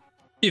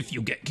 If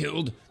you get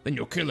killed, then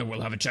your killer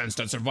will have a chance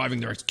at surviving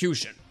their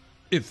execution,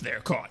 if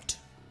they're caught.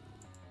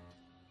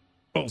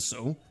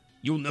 Also,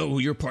 you'll know who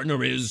your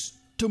partner is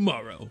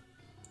tomorrow.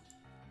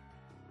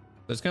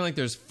 So it's kind of like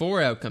there's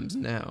 4 outcomes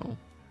now.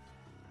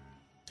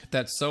 If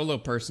that solo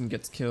person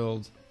gets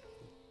killed,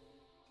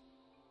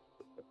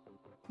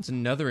 it's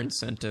another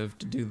incentive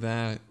to do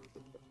that.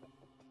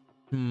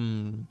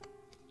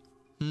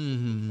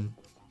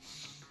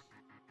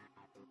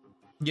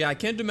 Yeah, I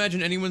can't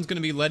imagine anyone's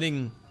gonna be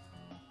letting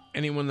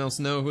anyone else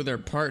know who their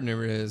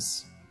partner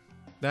is.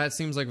 That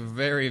seems like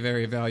very,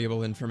 very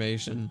valuable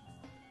information.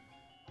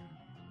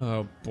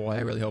 Oh boy, I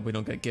really hope we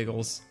don't get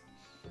giggles.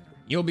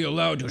 You'll be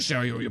allowed to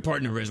share who your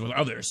partner is with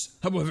others.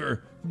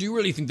 However, do you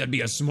really think that'd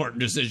be a smart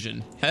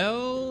decision?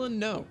 Hell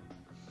no.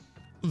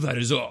 That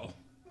is all.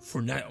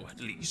 For now, at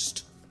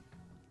least.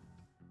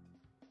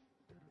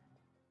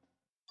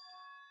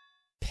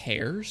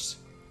 Pairs?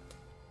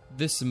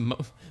 This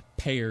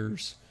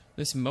pairs.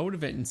 This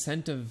motive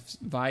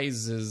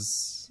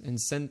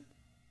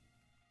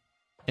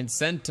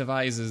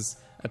incentivizes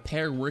a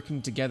pair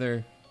working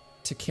together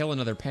to kill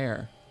another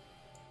pair.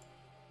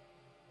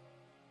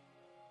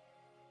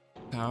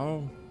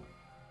 How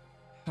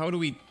do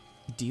we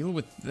deal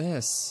with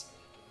this?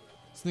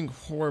 Something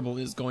horrible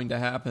is going to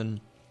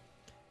happen.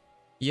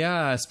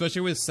 Yeah,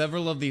 especially with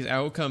several of these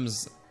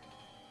outcomes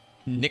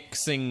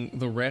nixing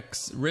the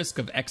risk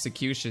of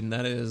execution.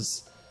 That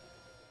is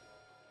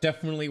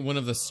definitely one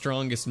of the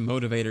strongest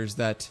motivators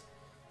that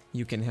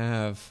you can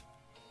have.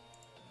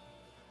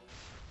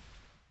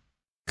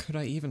 Could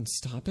I even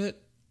stop it?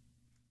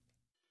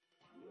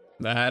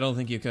 I don't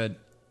think you could.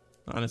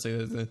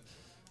 Honestly,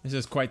 this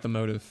is quite the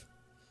motive.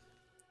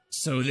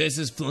 So this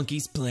is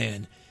Flunky's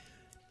plan.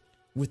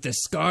 With the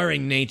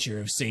scarring nature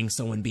of seeing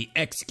someone be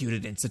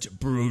executed in such a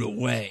brutal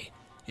way,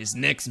 his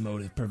next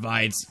motive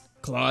provides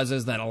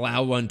clauses that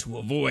allow one to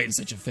avoid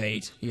such a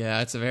fate. Yeah,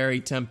 it's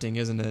very tempting,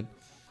 isn't it?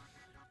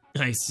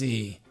 I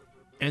see.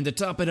 And to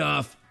top it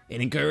off,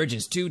 it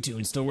encourages two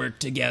toons to work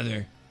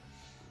together.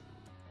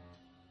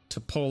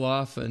 To pull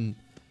off a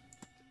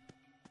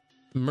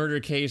murder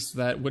case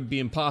that would be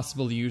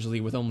impossible usually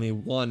with only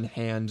one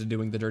hand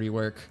doing the dirty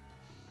work.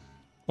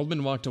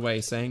 Oldman walked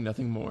away, saying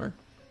nothing more.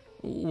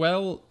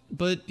 Well,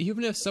 but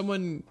even if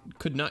someone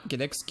could not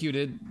get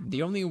executed,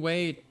 the only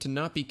way to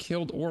not be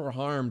killed or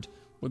harmed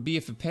would be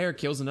if a pair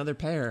kills another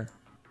pair.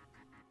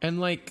 And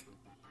like,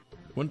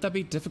 wouldn't that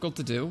be difficult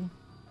to do?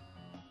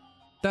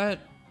 That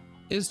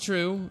is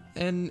true,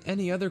 and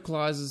any other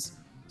clause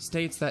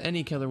states that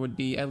any killer would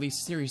be at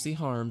least seriously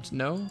harmed,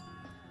 no?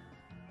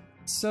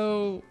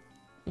 So,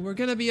 we're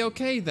gonna be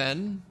okay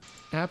then?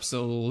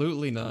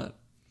 Absolutely not.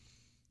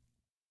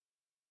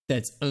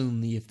 That's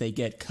only if they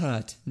get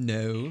caught,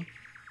 no?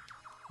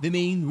 The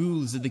main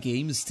rules of the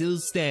game still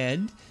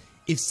stand.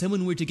 If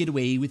someone were to get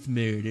away with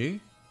murder,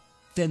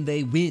 then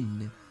they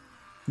win.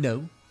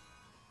 No?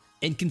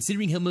 And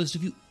considering how most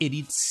of you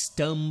idiots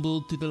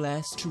stumbled through the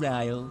last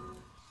trial,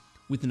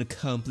 With an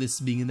accomplice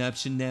being an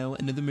option now,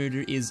 another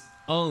murder is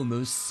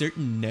almost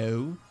certain,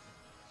 no?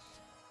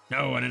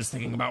 No one is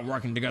thinking about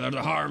working together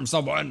to harm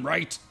someone,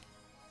 right?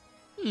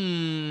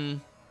 I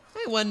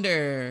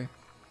wonder.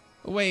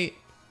 Wait,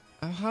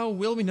 how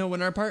will we know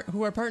when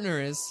who our partner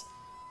is?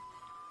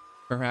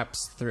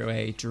 Perhaps through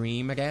a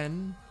dream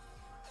again?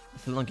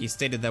 Flunky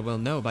stated that we'll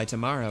know by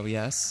tomorrow,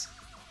 yes?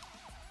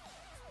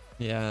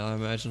 Yeah, I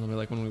imagine it'll be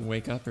like when we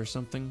wake up or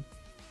something.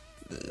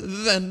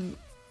 Then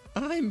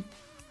I'm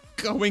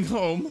going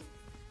home.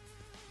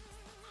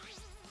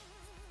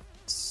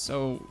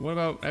 So, what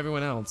about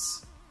everyone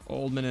else?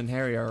 Oldman and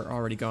Harry are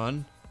already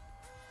gone.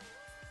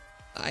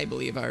 I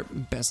believe our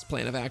best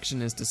plan of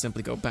action is to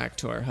simply go back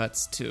to our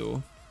huts,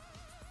 too.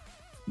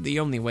 The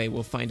only way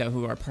we'll find out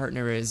who our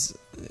partner is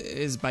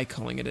by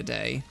calling it a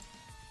day.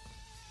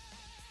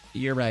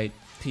 You're right,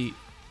 Pete.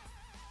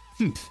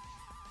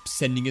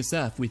 Sending us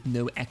off with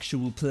no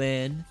actual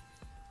plan?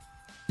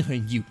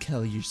 And you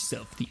call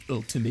yourself the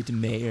ultimate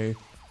mayor?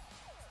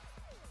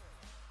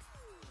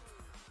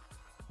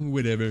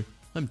 Whatever.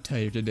 I'm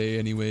tired today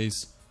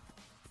anyways.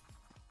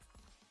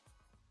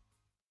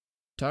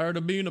 Tired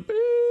of being a bitch.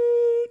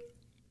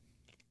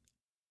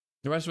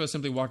 The rest of us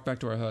simply walked back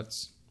to our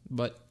huts.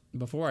 But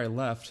before I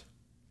left...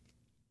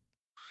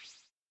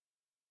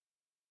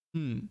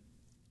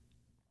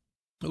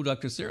 Oh,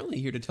 Dr. Surly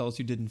here to tell us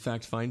you did in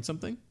fact find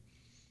something?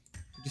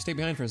 Just stay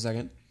behind for a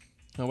second.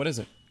 Oh, what is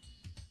it?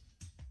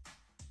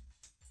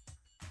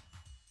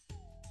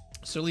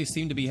 Surly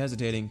seemed to be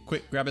hesitating.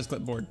 Quick, grab his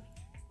clipboard.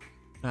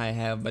 I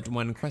have but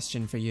one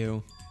question for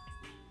you.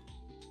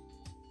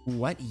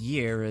 What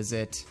year is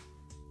it?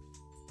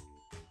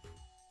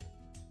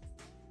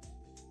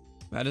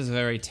 That is a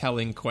very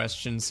telling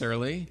question,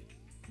 Surly.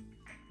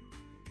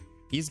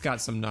 He's got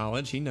some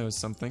knowledge. He knows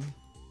something.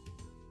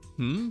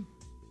 The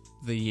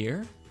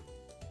year?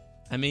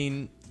 I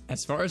mean,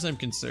 as far as I'm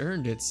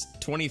concerned, it's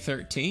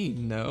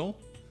 2013, no?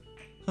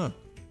 Huh.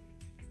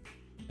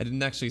 I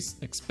didn't actually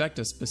expect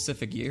a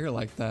specific year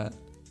like that.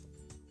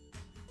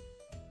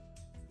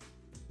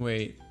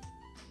 Wait.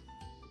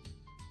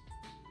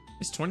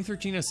 Is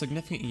 2013 a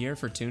significant year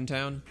for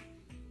ToonTown?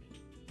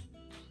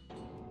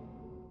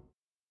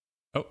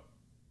 Oh.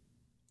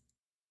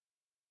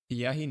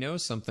 Yeah, he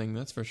knows something,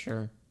 that's for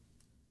sure.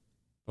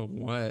 But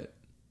what?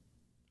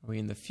 Are we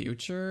in the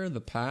future? The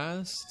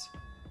past?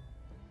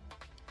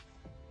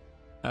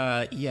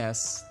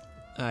 Yes.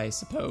 I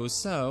suppose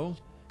so.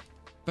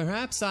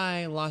 Perhaps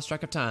I lost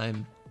track of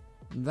time.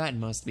 That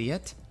must be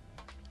it.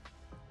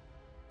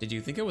 Did you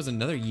think it was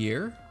another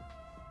year?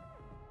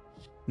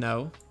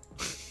 No.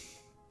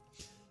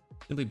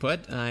 Simply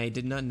put, I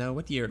did not know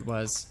what year it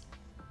was.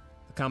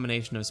 The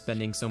combination of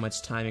spending so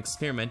much time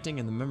experimenting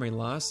and the memory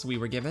loss we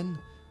were given.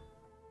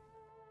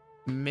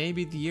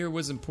 Maybe the year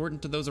was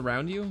important to those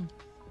around you?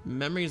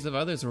 Memories of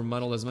others were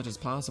muddled as much as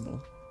possible.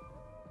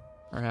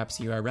 Perhaps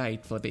you are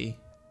right, Flippy.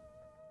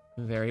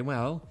 Very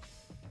well.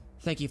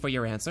 Thank you for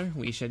your answer.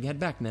 We should head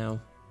back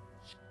now.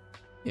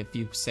 If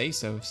you say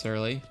so,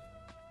 Surly.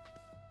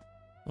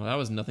 Well, that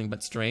was nothing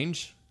but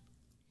strange.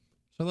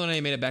 Surly and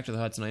I made it back to the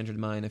huts and I entered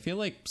mine. I feel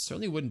like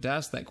Surly wouldn't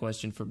ask that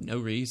question for no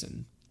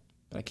reason.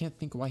 But I can't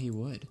think why he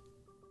would.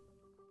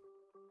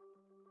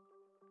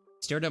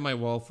 Stared at my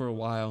wall for a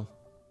while.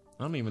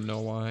 I don't even know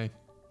why. I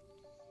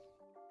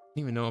don't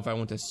even know if I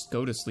want to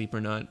go to sleep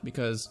or not,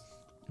 because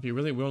if you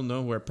really will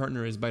know who our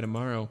partner is by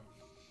tomorrow.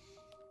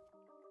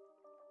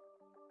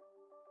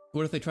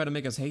 What if they try to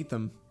make us hate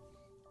them?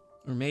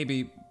 Or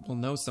maybe we'll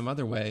know some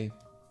other way.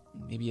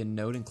 Maybe a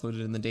note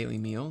included in the daily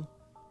meal?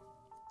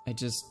 I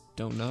just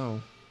don't know.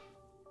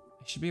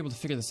 I should be able to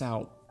figure this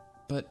out,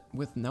 but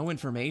with no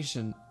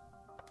information...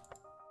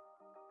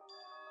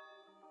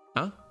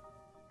 Huh?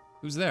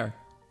 Who's there?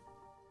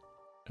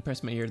 I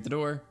pressed my ear to the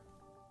door.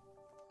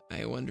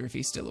 I wonder if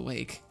he's still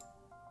awake.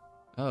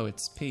 Oh,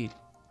 it's Pete.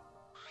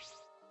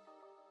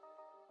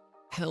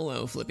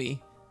 Hello,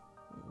 Flippy.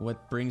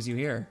 What brings you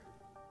here?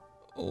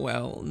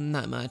 Well,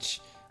 not much.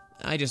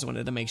 I just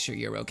wanted to make sure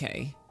you're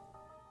okay.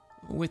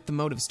 With the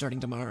motive starting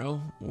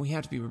tomorrow, we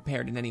have to be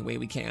prepared in any way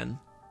we can.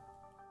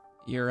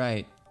 You're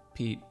right,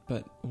 Pete,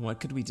 but what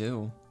could we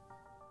do?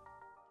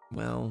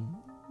 Well,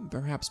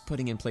 perhaps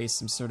putting in place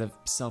some sort of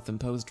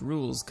self-imposed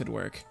rules could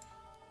work.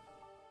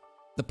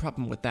 The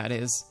problem with that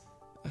is,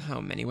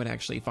 how many would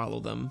actually follow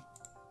them?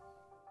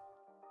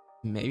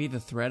 Maybe the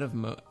threat of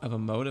a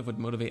motive would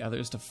motivate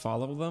others to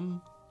follow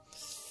them?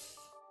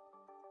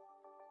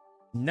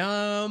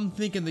 Nah, I'm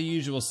thinking the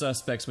usual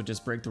suspects would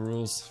just break the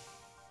rules.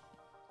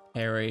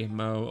 Harry,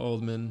 Mo,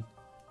 Oldman,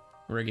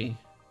 Riggy.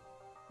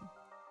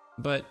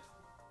 But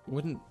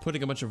wouldn't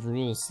putting a bunch of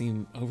rules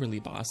seem overly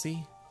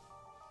bossy?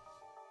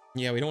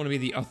 Yeah, we don't want to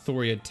be the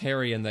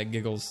authoritarian that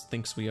Giggles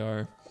thinks we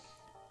are.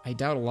 I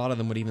doubt a lot of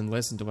them would even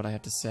listen to what I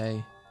have to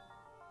say.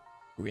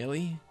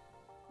 Really?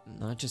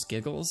 Not just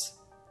Giggles?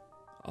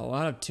 A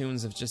lot of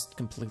Toons have just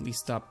completely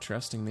stopped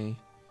trusting me.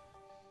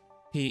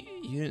 Pete,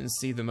 you didn't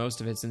see the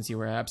most of it since you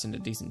were absent a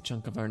decent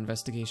chunk of our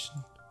investigation.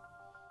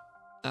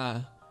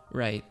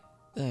 Right.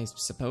 I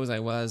suppose I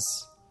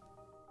was.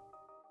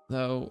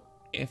 Though,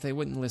 if they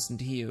wouldn't listen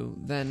to you,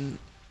 then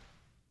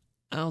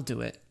I'll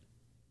do it.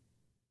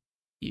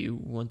 You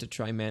want to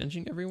try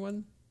managing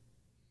everyone?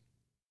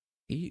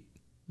 Pete?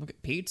 Look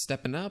at Pete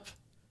stepping up.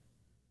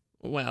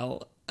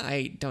 Well,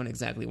 I don't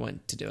exactly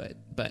want to do it,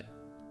 but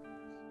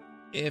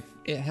if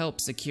it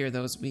helps secure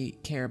those we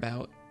care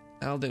about,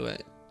 I'll do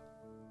it.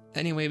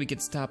 Any way we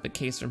could stop a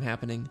case from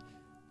happening,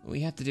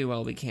 we have to do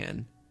all we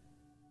can.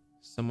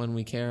 Someone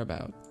we care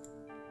about.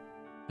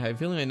 I have a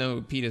feeling I know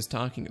who Pete is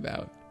talking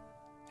about.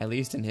 At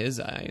least in his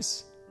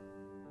eyes.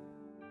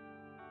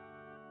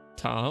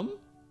 Tom?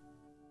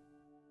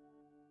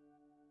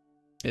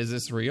 Is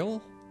this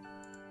real?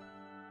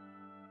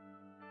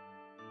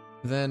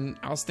 Then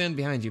I'll stand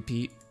behind you,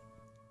 Pete.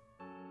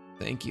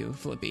 Thank you,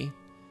 Flippy.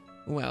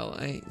 Well,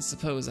 I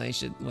suppose I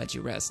should let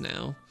you rest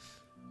now.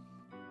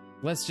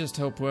 Let's just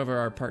hope whoever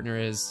our partner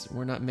is,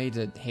 we're not made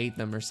to hate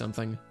them or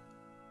something.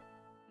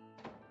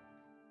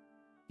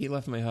 He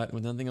left my hut.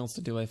 With nothing else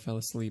to do, I fell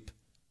asleep.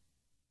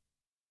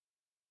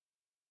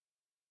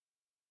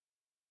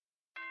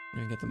 I'm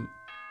gonna get them.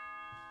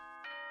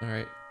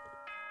 Alright.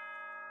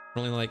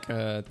 We're only like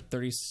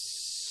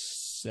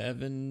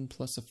 37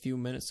 plus a few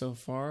minutes so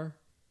far.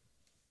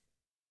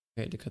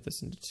 I had to cut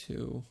this into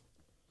 2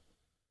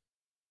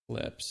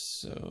 clips,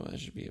 so that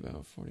should be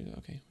about 40.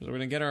 Okay, so we're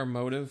gonna get our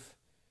motive.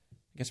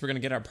 I guess we're gonna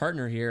get our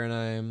partner here, and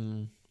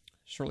I'm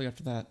shortly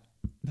after that.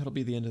 That'll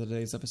be the end of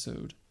today's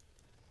episode.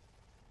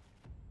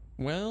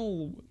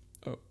 Well,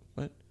 oh,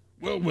 what?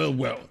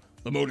 Well.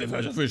 The motive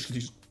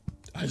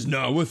has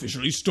now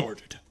officially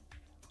started.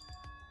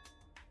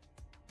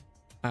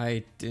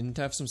 I didn't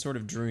have some sort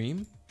of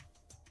dream?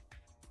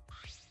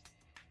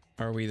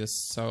 Are we the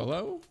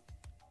solo?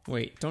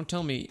 Wait, don't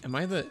tell me, am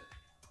I the...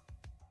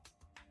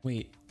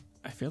 Wait,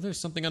 I feel there's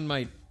something on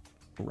my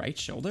right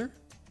shoulder?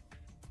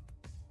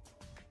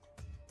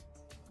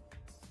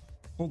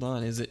 Hold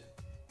on, is it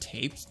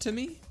taped to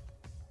me?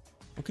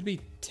 What could be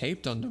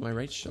taped onto my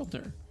right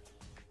shoulder?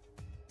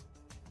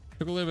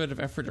 Took a little bit of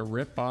effort to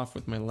rip off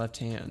with my left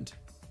hand.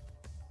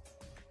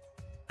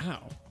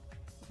 Ow.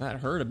 That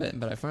hurt a bit,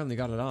 but I finally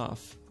got it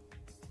off.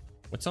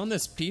 What's on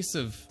this piece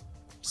of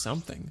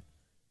something?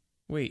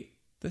 Wait,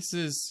 this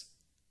is...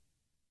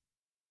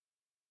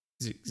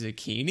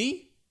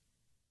 Zucchini?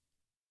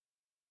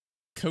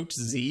 Coach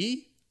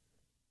Z?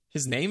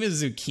 His name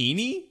is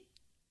Zucchini?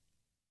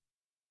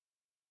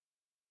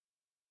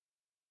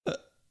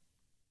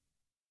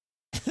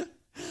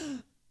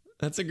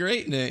 That's a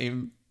great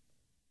name.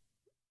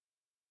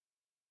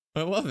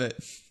 I love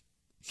it.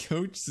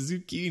 Coach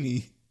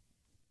Zucchini.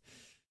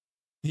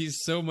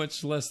 He's so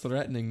much less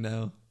threatening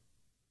now.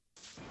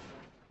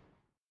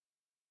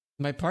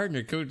 My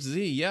partner, Coach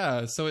Z,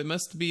 yeah, so it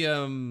must be,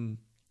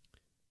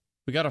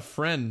 we got a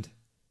friend.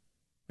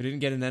 We didn't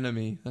get an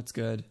enemy, that's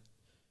good.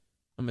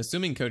 I'm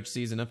assuming Coach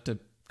Z is enough to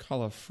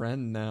call a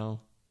friend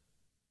now.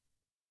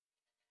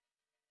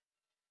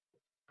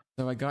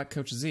 So I got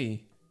Coach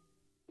Z.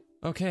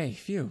 Okay,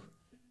 phew.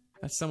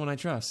 That's someone I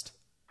trust.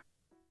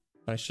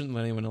 But I shouldn't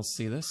let anyone else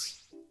see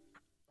this.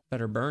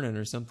 Better burn it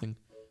or something.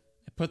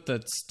 I put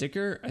the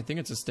sticker, I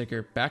think it's a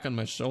sticker, back on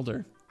my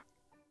shoulder.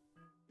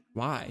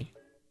 Why?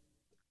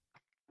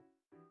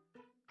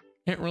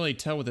 Can't really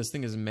tell what this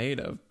thing is made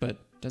of,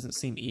 but doesn't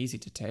seem easy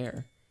to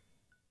tear.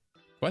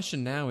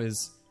 Question now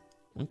is,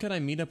 when could I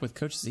meet up with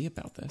Coach Z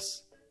about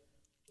this?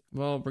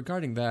 Well,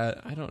 regarding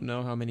that, I don't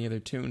know how many other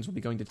Toons will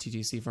be going to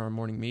TTC for our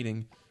morning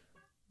meeting,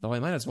 though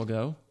I might as well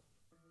go.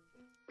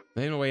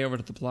 Made my way over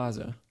to the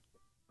plaza.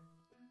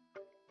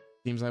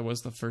 Seems I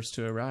was the first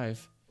to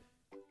arrive,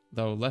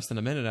 though less than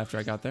a minute after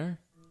I got there.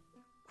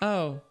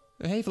 Oh,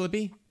 hey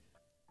Flippy.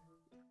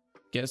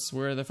 Guess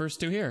we're the first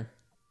two here.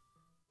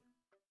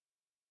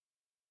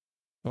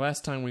 The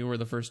last time we were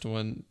the first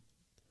one,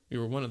 we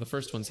were one of the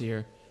first ones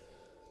here.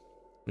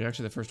 We were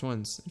actually the first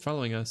ones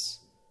following us.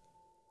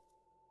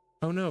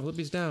 Oh no,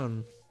 Flippy's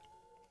down.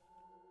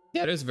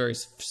 Yeah, it is a very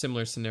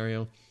similar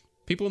scenario.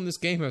 People in this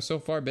game have so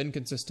far been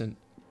consistent.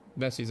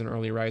 Bessie's an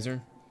early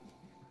riser.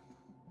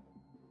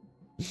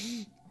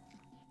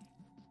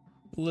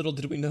 Little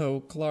did we know,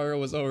 Clara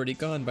was already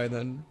gone by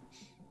then.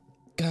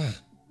 Gah,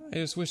 I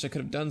just wish I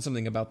could have done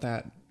something about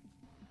that.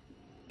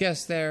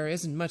 Guess there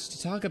isn't much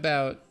to talk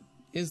about,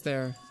 is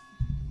there?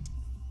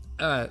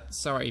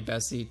 Sorry,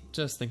 Bessie,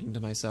 just thinking to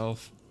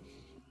myself.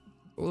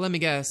 Let me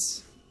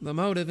guess, the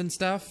motive and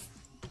stuff?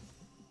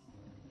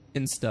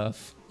 And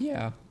stuff,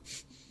 yeah.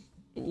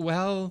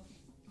 Well,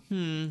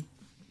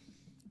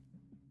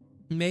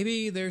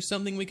 maybe there's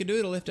something we could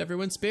do to lift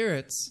everyone's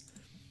spirits.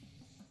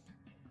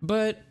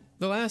 But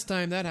the last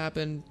time that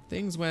happened,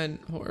 things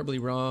went horribly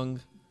wrong.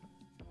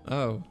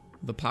 Oh,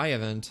 the pie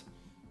event.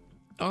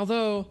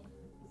 Although,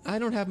 I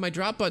don't have my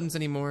drop buttons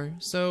anymore,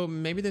 so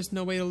maybe there's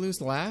no way to lose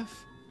the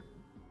laugh?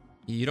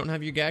 You don't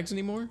have your gags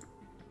anymore?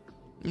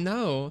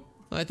 No,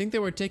 I think they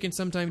were taken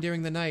sometime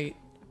during the night.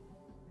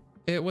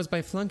 It was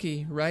by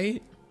Flunky,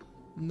 right?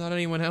 Not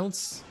anyone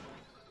else?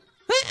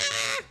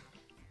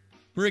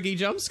 Riggy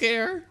jump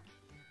scare.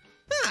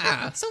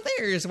 Ah, so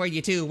there's where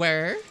you two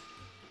were.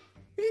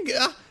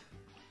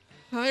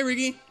 Hi,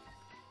 Riggy.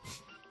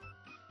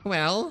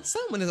 Well,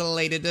 someone is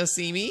elated to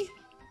see me.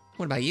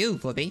 What about you,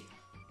 Flippy?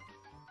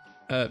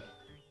 Hi,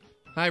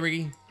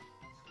 Riggy.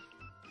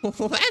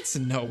 Well, that's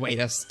no way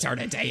to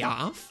start a day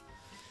off.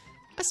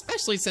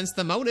 Especially since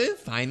the motive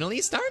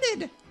finally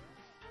started.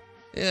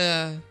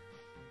 Yeah,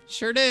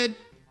 sure did.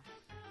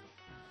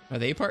 Are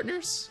they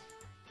partners?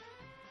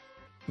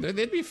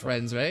 They'd be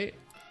friends, right?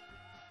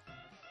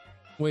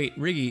 Wait,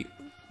 Riggy,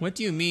 what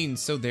do you mean,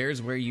 so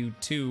there's where you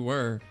two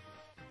were?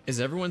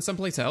 Is everyone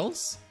someplace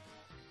else?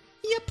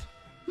 Yep.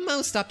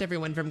 Mo stopped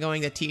everyone from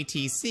going to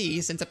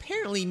TTC since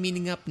apparently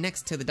meeting up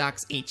next to the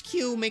doc's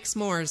HQ makes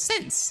more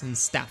sense and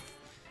stuff.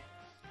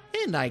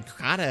 And I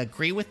gotta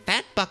agree with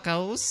that,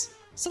 buckos.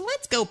 So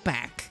let's go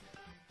back.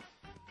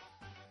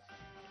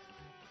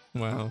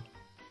 Wow,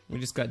 we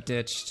just got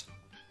ditched.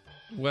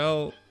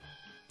 Well,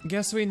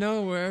 guess we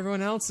know where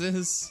everyone else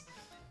is.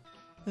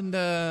 And,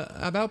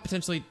 about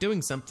potentially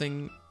doing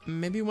something,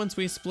 maybe once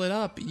we split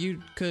up,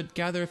 you could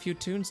gather a few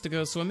tunes to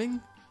go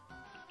swimming?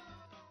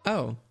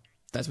 Oh,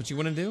 that's what you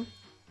want to do?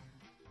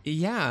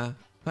 Yeah,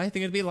 I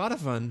think it'd be a lot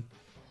of fun.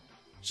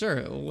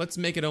 Sure, let's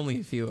make it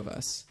only a few of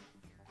us.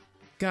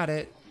 Got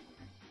it.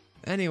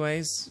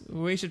 Anyways,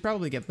 we should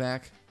probably get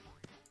back.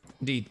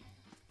 Indeed.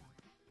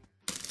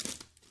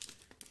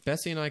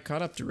 Bessie and I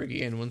caught up to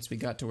Riggy, and once we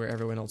got to where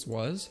everyone else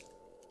was...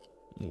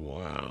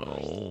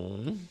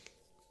 Wow.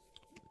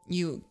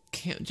 You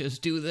can't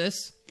just do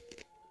this.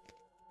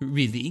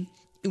 Really?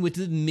 What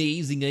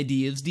amazing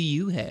ideas do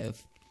you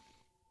have?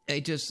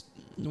 I just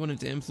wanted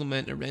to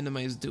implement a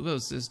randomized duo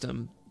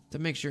system to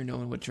make sure no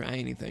one would try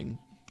anything.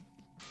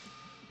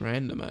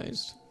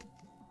 Randomized.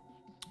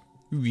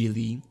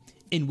 Really?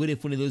 And what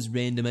if one of those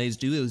randomized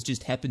duos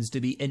just happens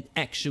to be an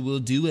actual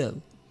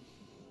duo?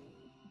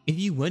 If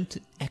you want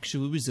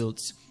actual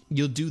results,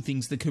 you'll do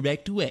things the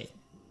correct way.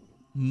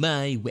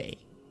 My way.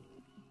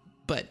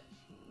 But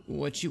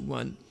what you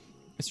want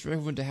is for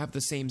everyone to have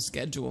the same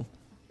schedule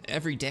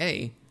every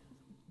day.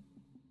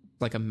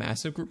 Like a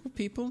massive group of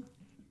people?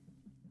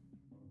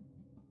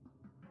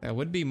 That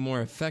would be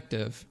more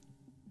effective.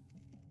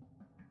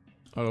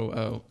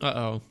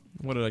 Uh-oh.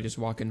 What did I just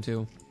walk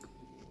into?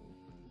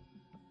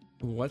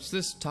 What's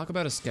this talk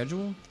about a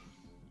schedule?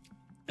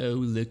 Oh,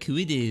 look who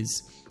it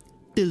is.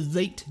 The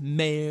late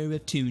mayor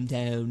of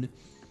ToonTown.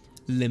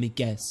 Let me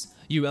guess,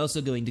 you're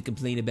also going to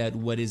complain about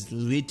what is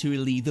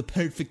literally the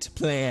perfect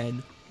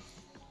plan.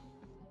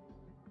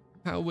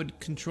 How would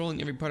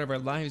controlling every part of our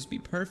lives be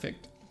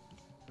perfect?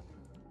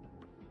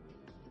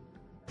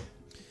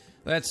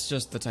 That's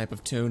just the type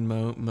of tune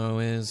Mo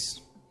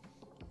is.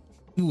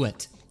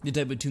 What? The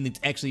type of tune that's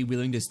actually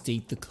willing to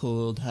state the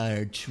cold,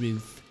 hard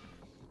truth.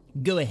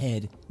 Go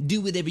ahead,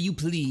 do whatever you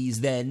please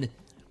then.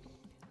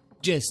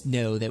 Just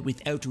know that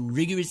without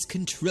rigorous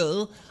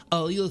control,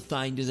 all you'll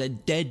find is a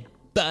dead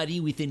body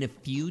within a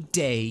few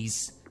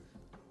days.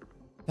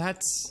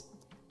 That's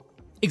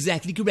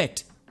exactly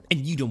correct, and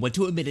you don't want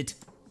to admit it.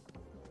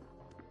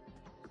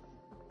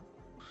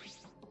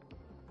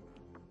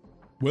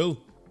 Well,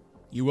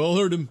 you all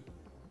heard him.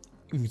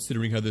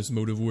 Considering how this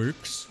motive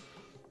works,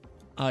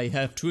 I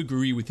have to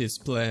agree with his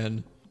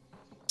plan.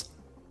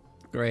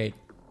 great.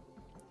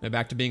 We're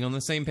back to being on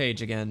the same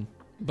page again.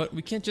 But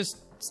we can't just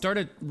start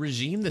a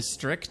regime this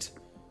strict.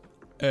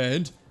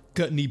 And,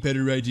 got any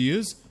better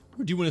ideas?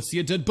 Or do you want to see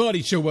a dead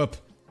body show up?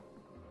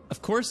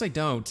 Of course I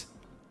don't.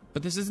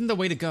 But this isn't the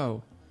way to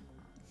go.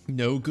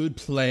 No good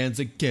plans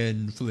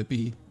again,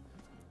 Flippy.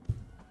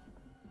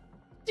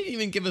 Didn't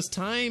even give us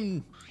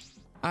time.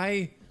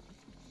 I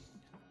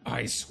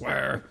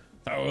swear,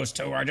 those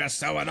two are just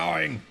so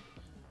annoying.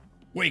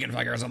 We can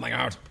figure something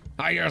out.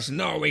 I just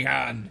know we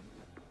can.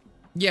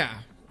 Yeah,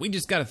 we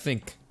just gotta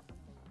think.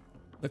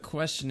 The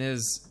question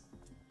is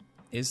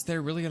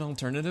there really an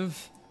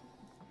alternative?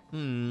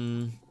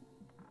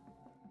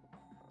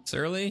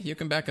 Surly, you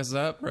can back us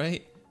up,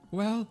 right?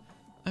 Well,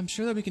 I'm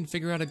sure that we can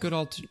figure out a good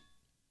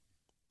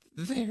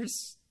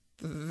There's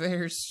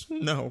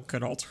no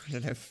good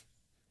alternative.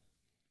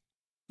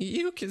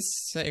 You can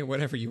say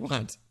whatever you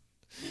want.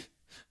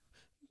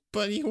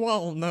 But you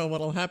all know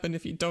what'll happen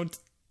if you don't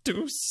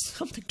do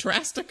something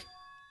drastic.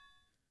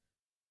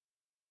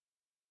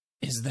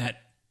 Is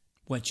that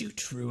what you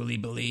truly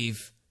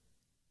believe?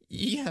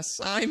 Yes,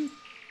 I'm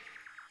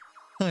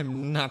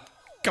not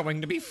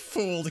going to be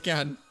fooled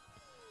again.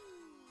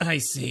 I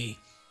see.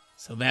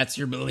 So that's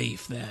your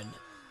belief, then.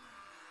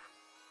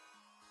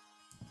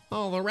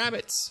 All the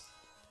rabbits.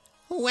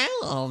 Well,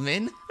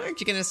 Alvin, aren't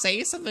you gonna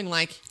say something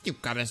like, "You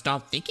gotta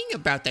stop thinking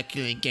about that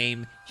killing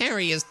game.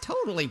 Harry is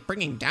totally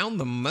bringing down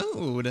the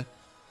mood."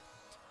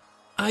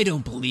 I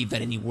don't believe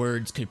that any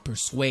words could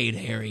persuade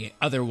Harry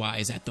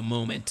otherwise at the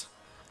moment.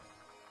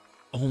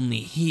 Only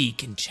he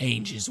can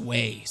change his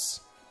ways.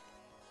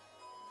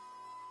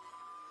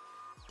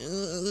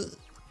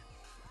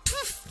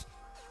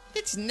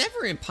 It's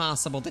never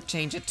impossible to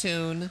change a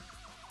tune.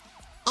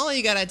 All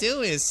you gotta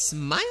do is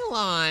smile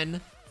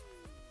on.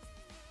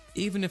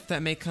 Even if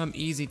that may come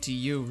easy to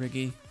you,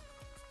 Riggy,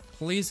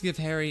 please give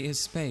Harry his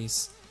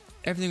space.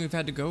 Everything we've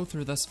had to go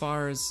through thus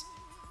far is,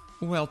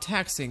 well,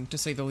 taxing, to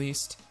say the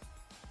least.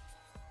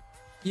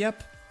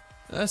 Yep,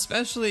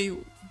 especially,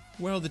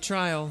 well, the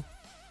trial.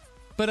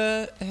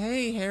 But,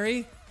 hey,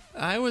 Harry,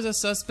 I was a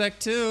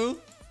suspect too.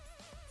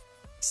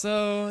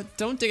 So,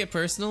 don't take it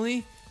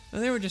personally.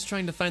 They were just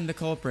trying to find the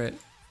culprit.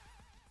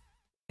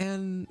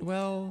 And,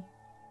 well,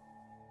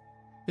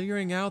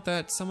 figuring out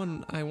that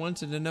someone I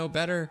wanted to know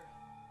better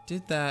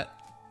did that.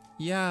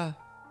 Yeah,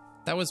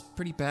 that was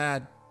pretty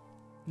bad.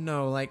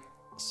 No, like,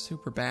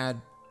 super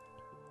bad.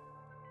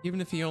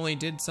 Even if he only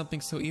did something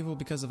so evil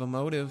because of a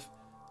motive,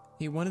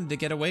 he wanted to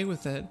get away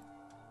with it.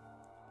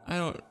 I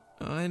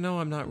know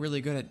I'm not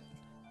really good at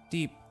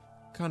deep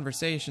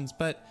conversations,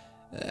 but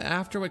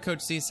after what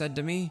Coach C said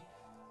to me,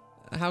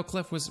 how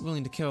Clef was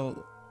willing to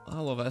kill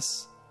all of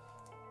us,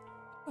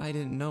 I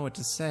didn't know what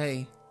to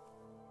say,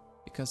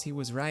 because he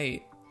was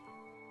right.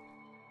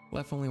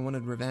 Clef only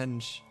wanted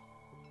revenge,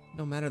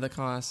 no matter the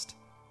cost.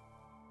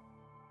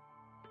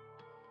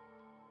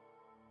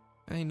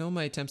 I know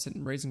my attempts at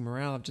raising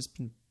morale have just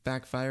been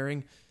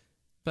backfiring,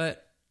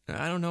 but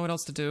I don't know what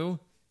else to do.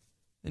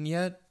 And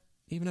yet,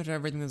 even after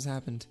everything that's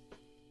happened,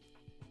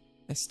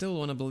 I still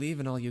want to believe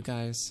in all you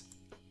guys.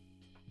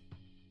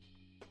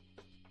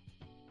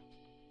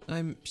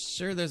 I'm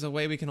sure there's a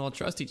way we can all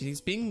trust each other.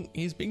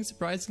 He's being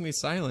surprisingly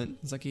silent.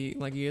 It's like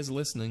he is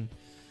listening.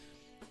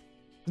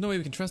 There's no way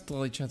we can trust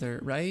all each other,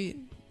 right?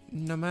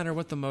 No matter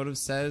what the motive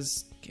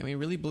says, can we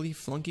really believe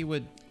Flunky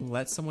would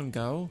let someone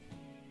go?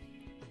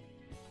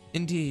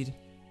 Indeed.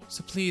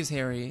 So please,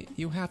 Harry,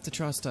 you have to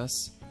trust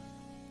us.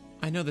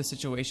 I know the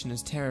situation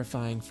is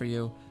terrifying for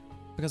you,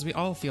 because we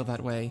all feel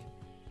that way.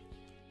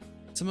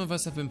 Some of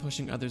us have been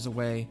pushing others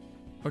away,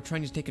 or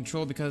trying to take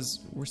control because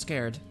we're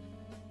scared.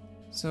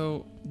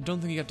 So, don't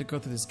think you have to go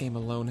through this game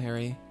alone,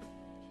 Harry.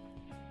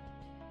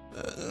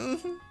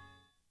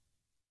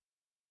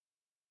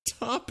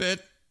 Stop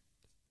it!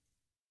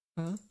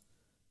 Huh?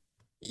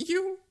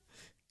 You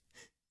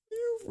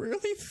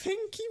really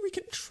think we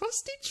can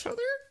trust each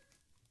other?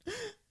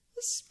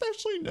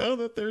 Especially now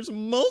that there's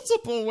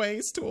multiple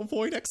ways to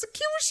avoid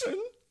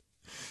execution.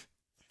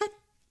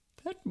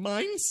 That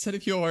mindset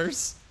of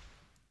yours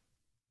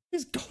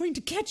is going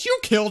to get you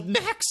killed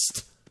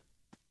next.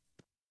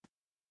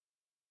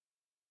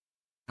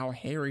 Now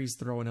Harry's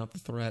throwing out the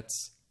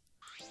threats.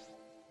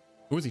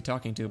 Who is he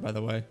talking to, by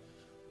the way?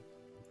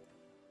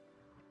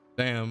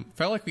 Damn,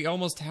 felt like we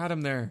almost had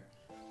him there.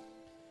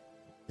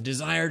 The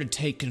desire to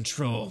take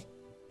control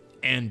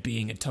and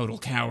being a total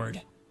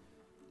coward.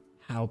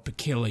 How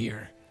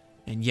peculiar,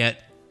 and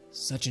yet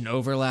such an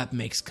overlap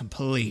makes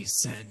complete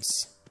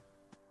sense.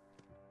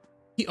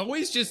 He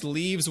always just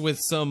leaves with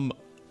some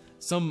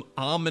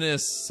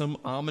ominous,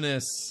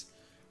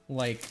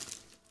 like,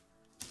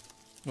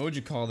 what would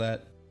you call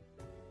that?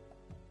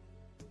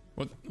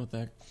 What the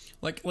heck?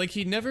 Like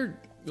he never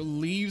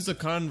leaves a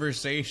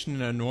conversation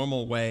in a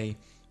normal way.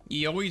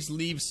 He always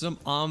leaves some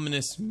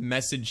ominous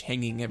message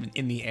hanging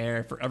in the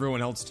air for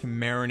everyone else to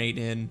marinate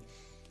in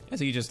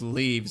as he just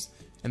leaves.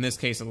 In this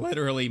case,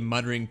 literally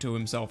muttering to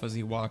himself as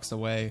he walks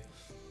away.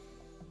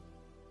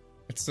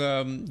 It's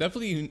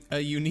definitely a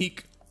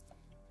unique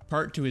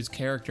part to his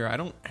character. I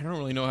don't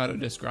really know how to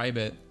describe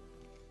it.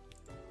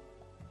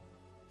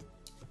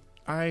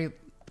 I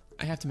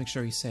have to make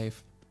sure he's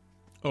safe.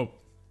 Oh.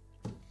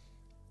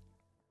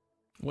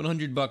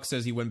 $100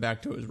 says he went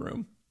back to his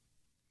room.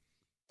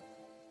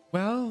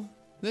 Well,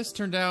 this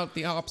turned out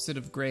the opposite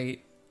of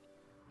great.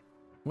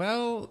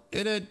 Well,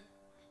 it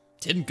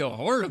didn't go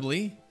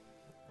horribly.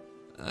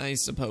 I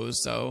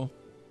suppose so.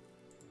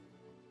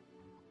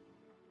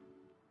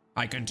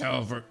 I can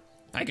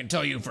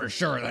tell you for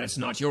sure that it's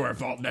not your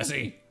fault,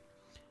 Nessie.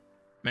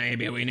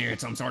 Maybe we need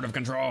some sort of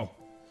control.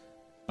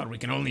 But we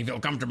can only feel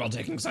comfortable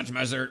taking such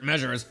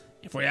measures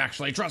if we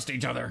actually trust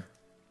each other.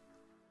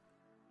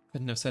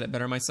 Couldn't have said it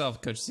better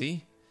myself, Coach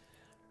C.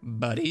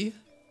 Buddy,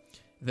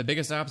 the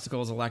biggest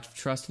obstacle is a lack of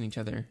trust in each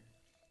other.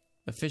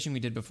 The fishing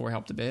we did before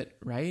helped a bit,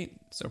 right?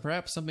 So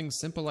perhaps something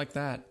simple like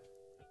that.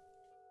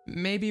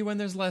 Maybe when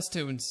there's less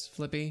tunes,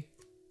 Flippy.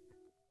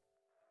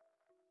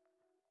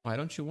 Why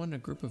don't you want a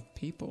group of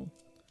people?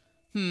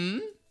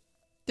 Didn't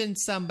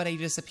somebody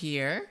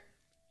disappear?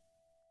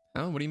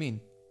 Oh, what do you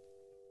mean?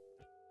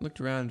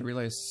 Looked around to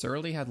realize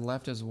Surly had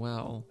left as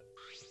well.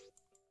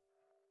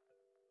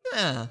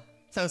 Huh.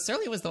 So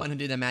Surly was the one who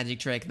did the magic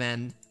trick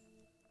then.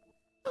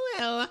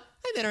 Well,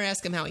 I better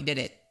ask him how he did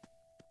it.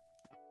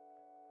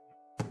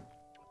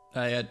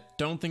 I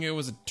don't think it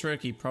was a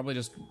trick. He probably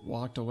just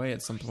walked away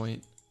at some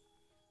point.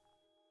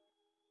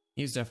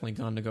 He's definitely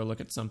gone to go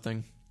look at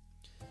something.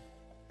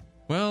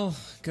 Well,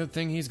 good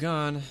thing he's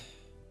gone.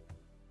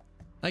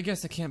 I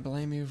guess I can't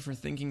blame you for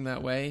thinking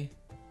that way.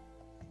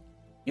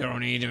 You don't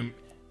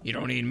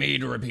need me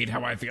to repeat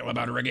how I feel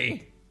about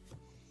Riggy.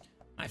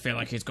 I feel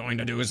like he's going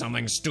to do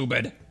something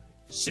stupid.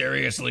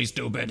 Seriously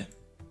stupid.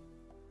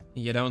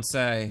 You don't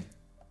say.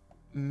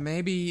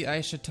 Maybe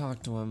I should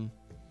talk to him.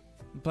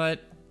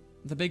 But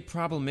the big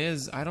problem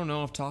is, I don't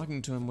know if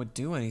talking to him would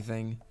do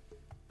anything.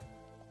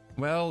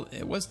 Well,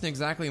 it wasn't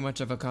exactly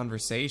much of a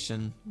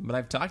conversation, but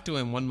I've talked to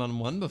him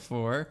one-on-one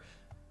before.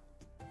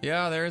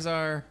 Yeah, there's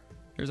our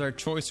Here's our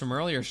choice from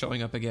earlier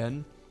showing up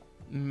again.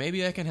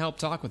 Maybe I can help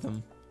talk with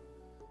him.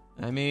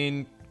 I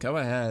mean, go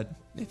ahead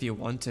if you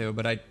want to,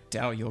 but I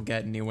doubt you'll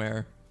get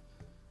anywhere.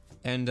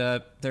 And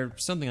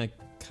there's something I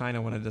kind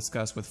of want to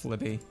discuss with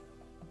Flippy.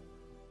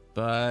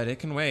 But it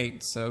can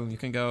wait, so you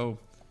can go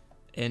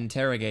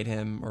interrogate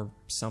him or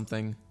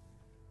something.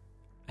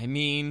 I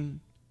mean,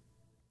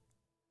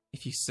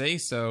 if you say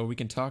so, we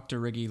can talk to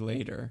Riggy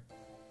later.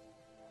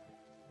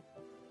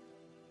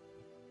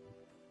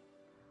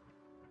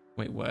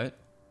 Wait, what?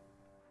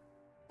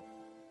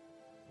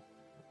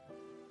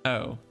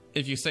 Oh,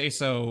 if you say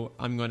so,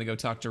 I'm going to go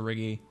talk to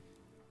Riggy.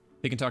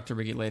 We can talk to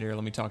Riggy later.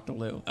 Let me talk to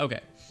Lou. Okay.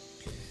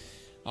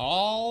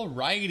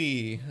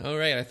 Alrighty.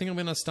 Alright, I think I'm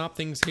going to stop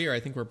things here. I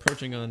think we're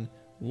approaching on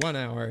 1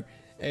 hour.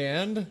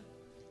 And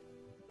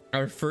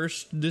our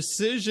first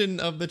decision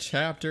of the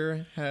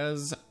chapter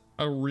has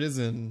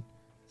arisen.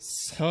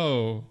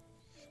 So,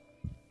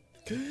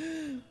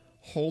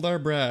 hold our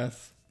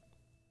breath.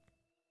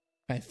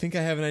 I think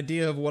I have an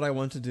idea of what I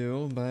want to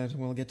do, but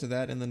we'll get to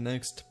that in the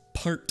next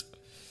part.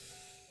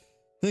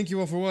 Thank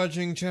you all for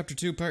watching Chapter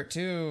 2 Part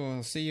 2.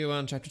 I'll see you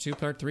on Chapter 2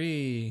 Part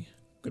 3.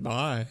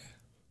 Goodbye.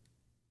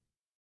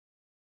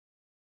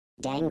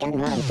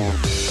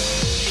 Danganronpa.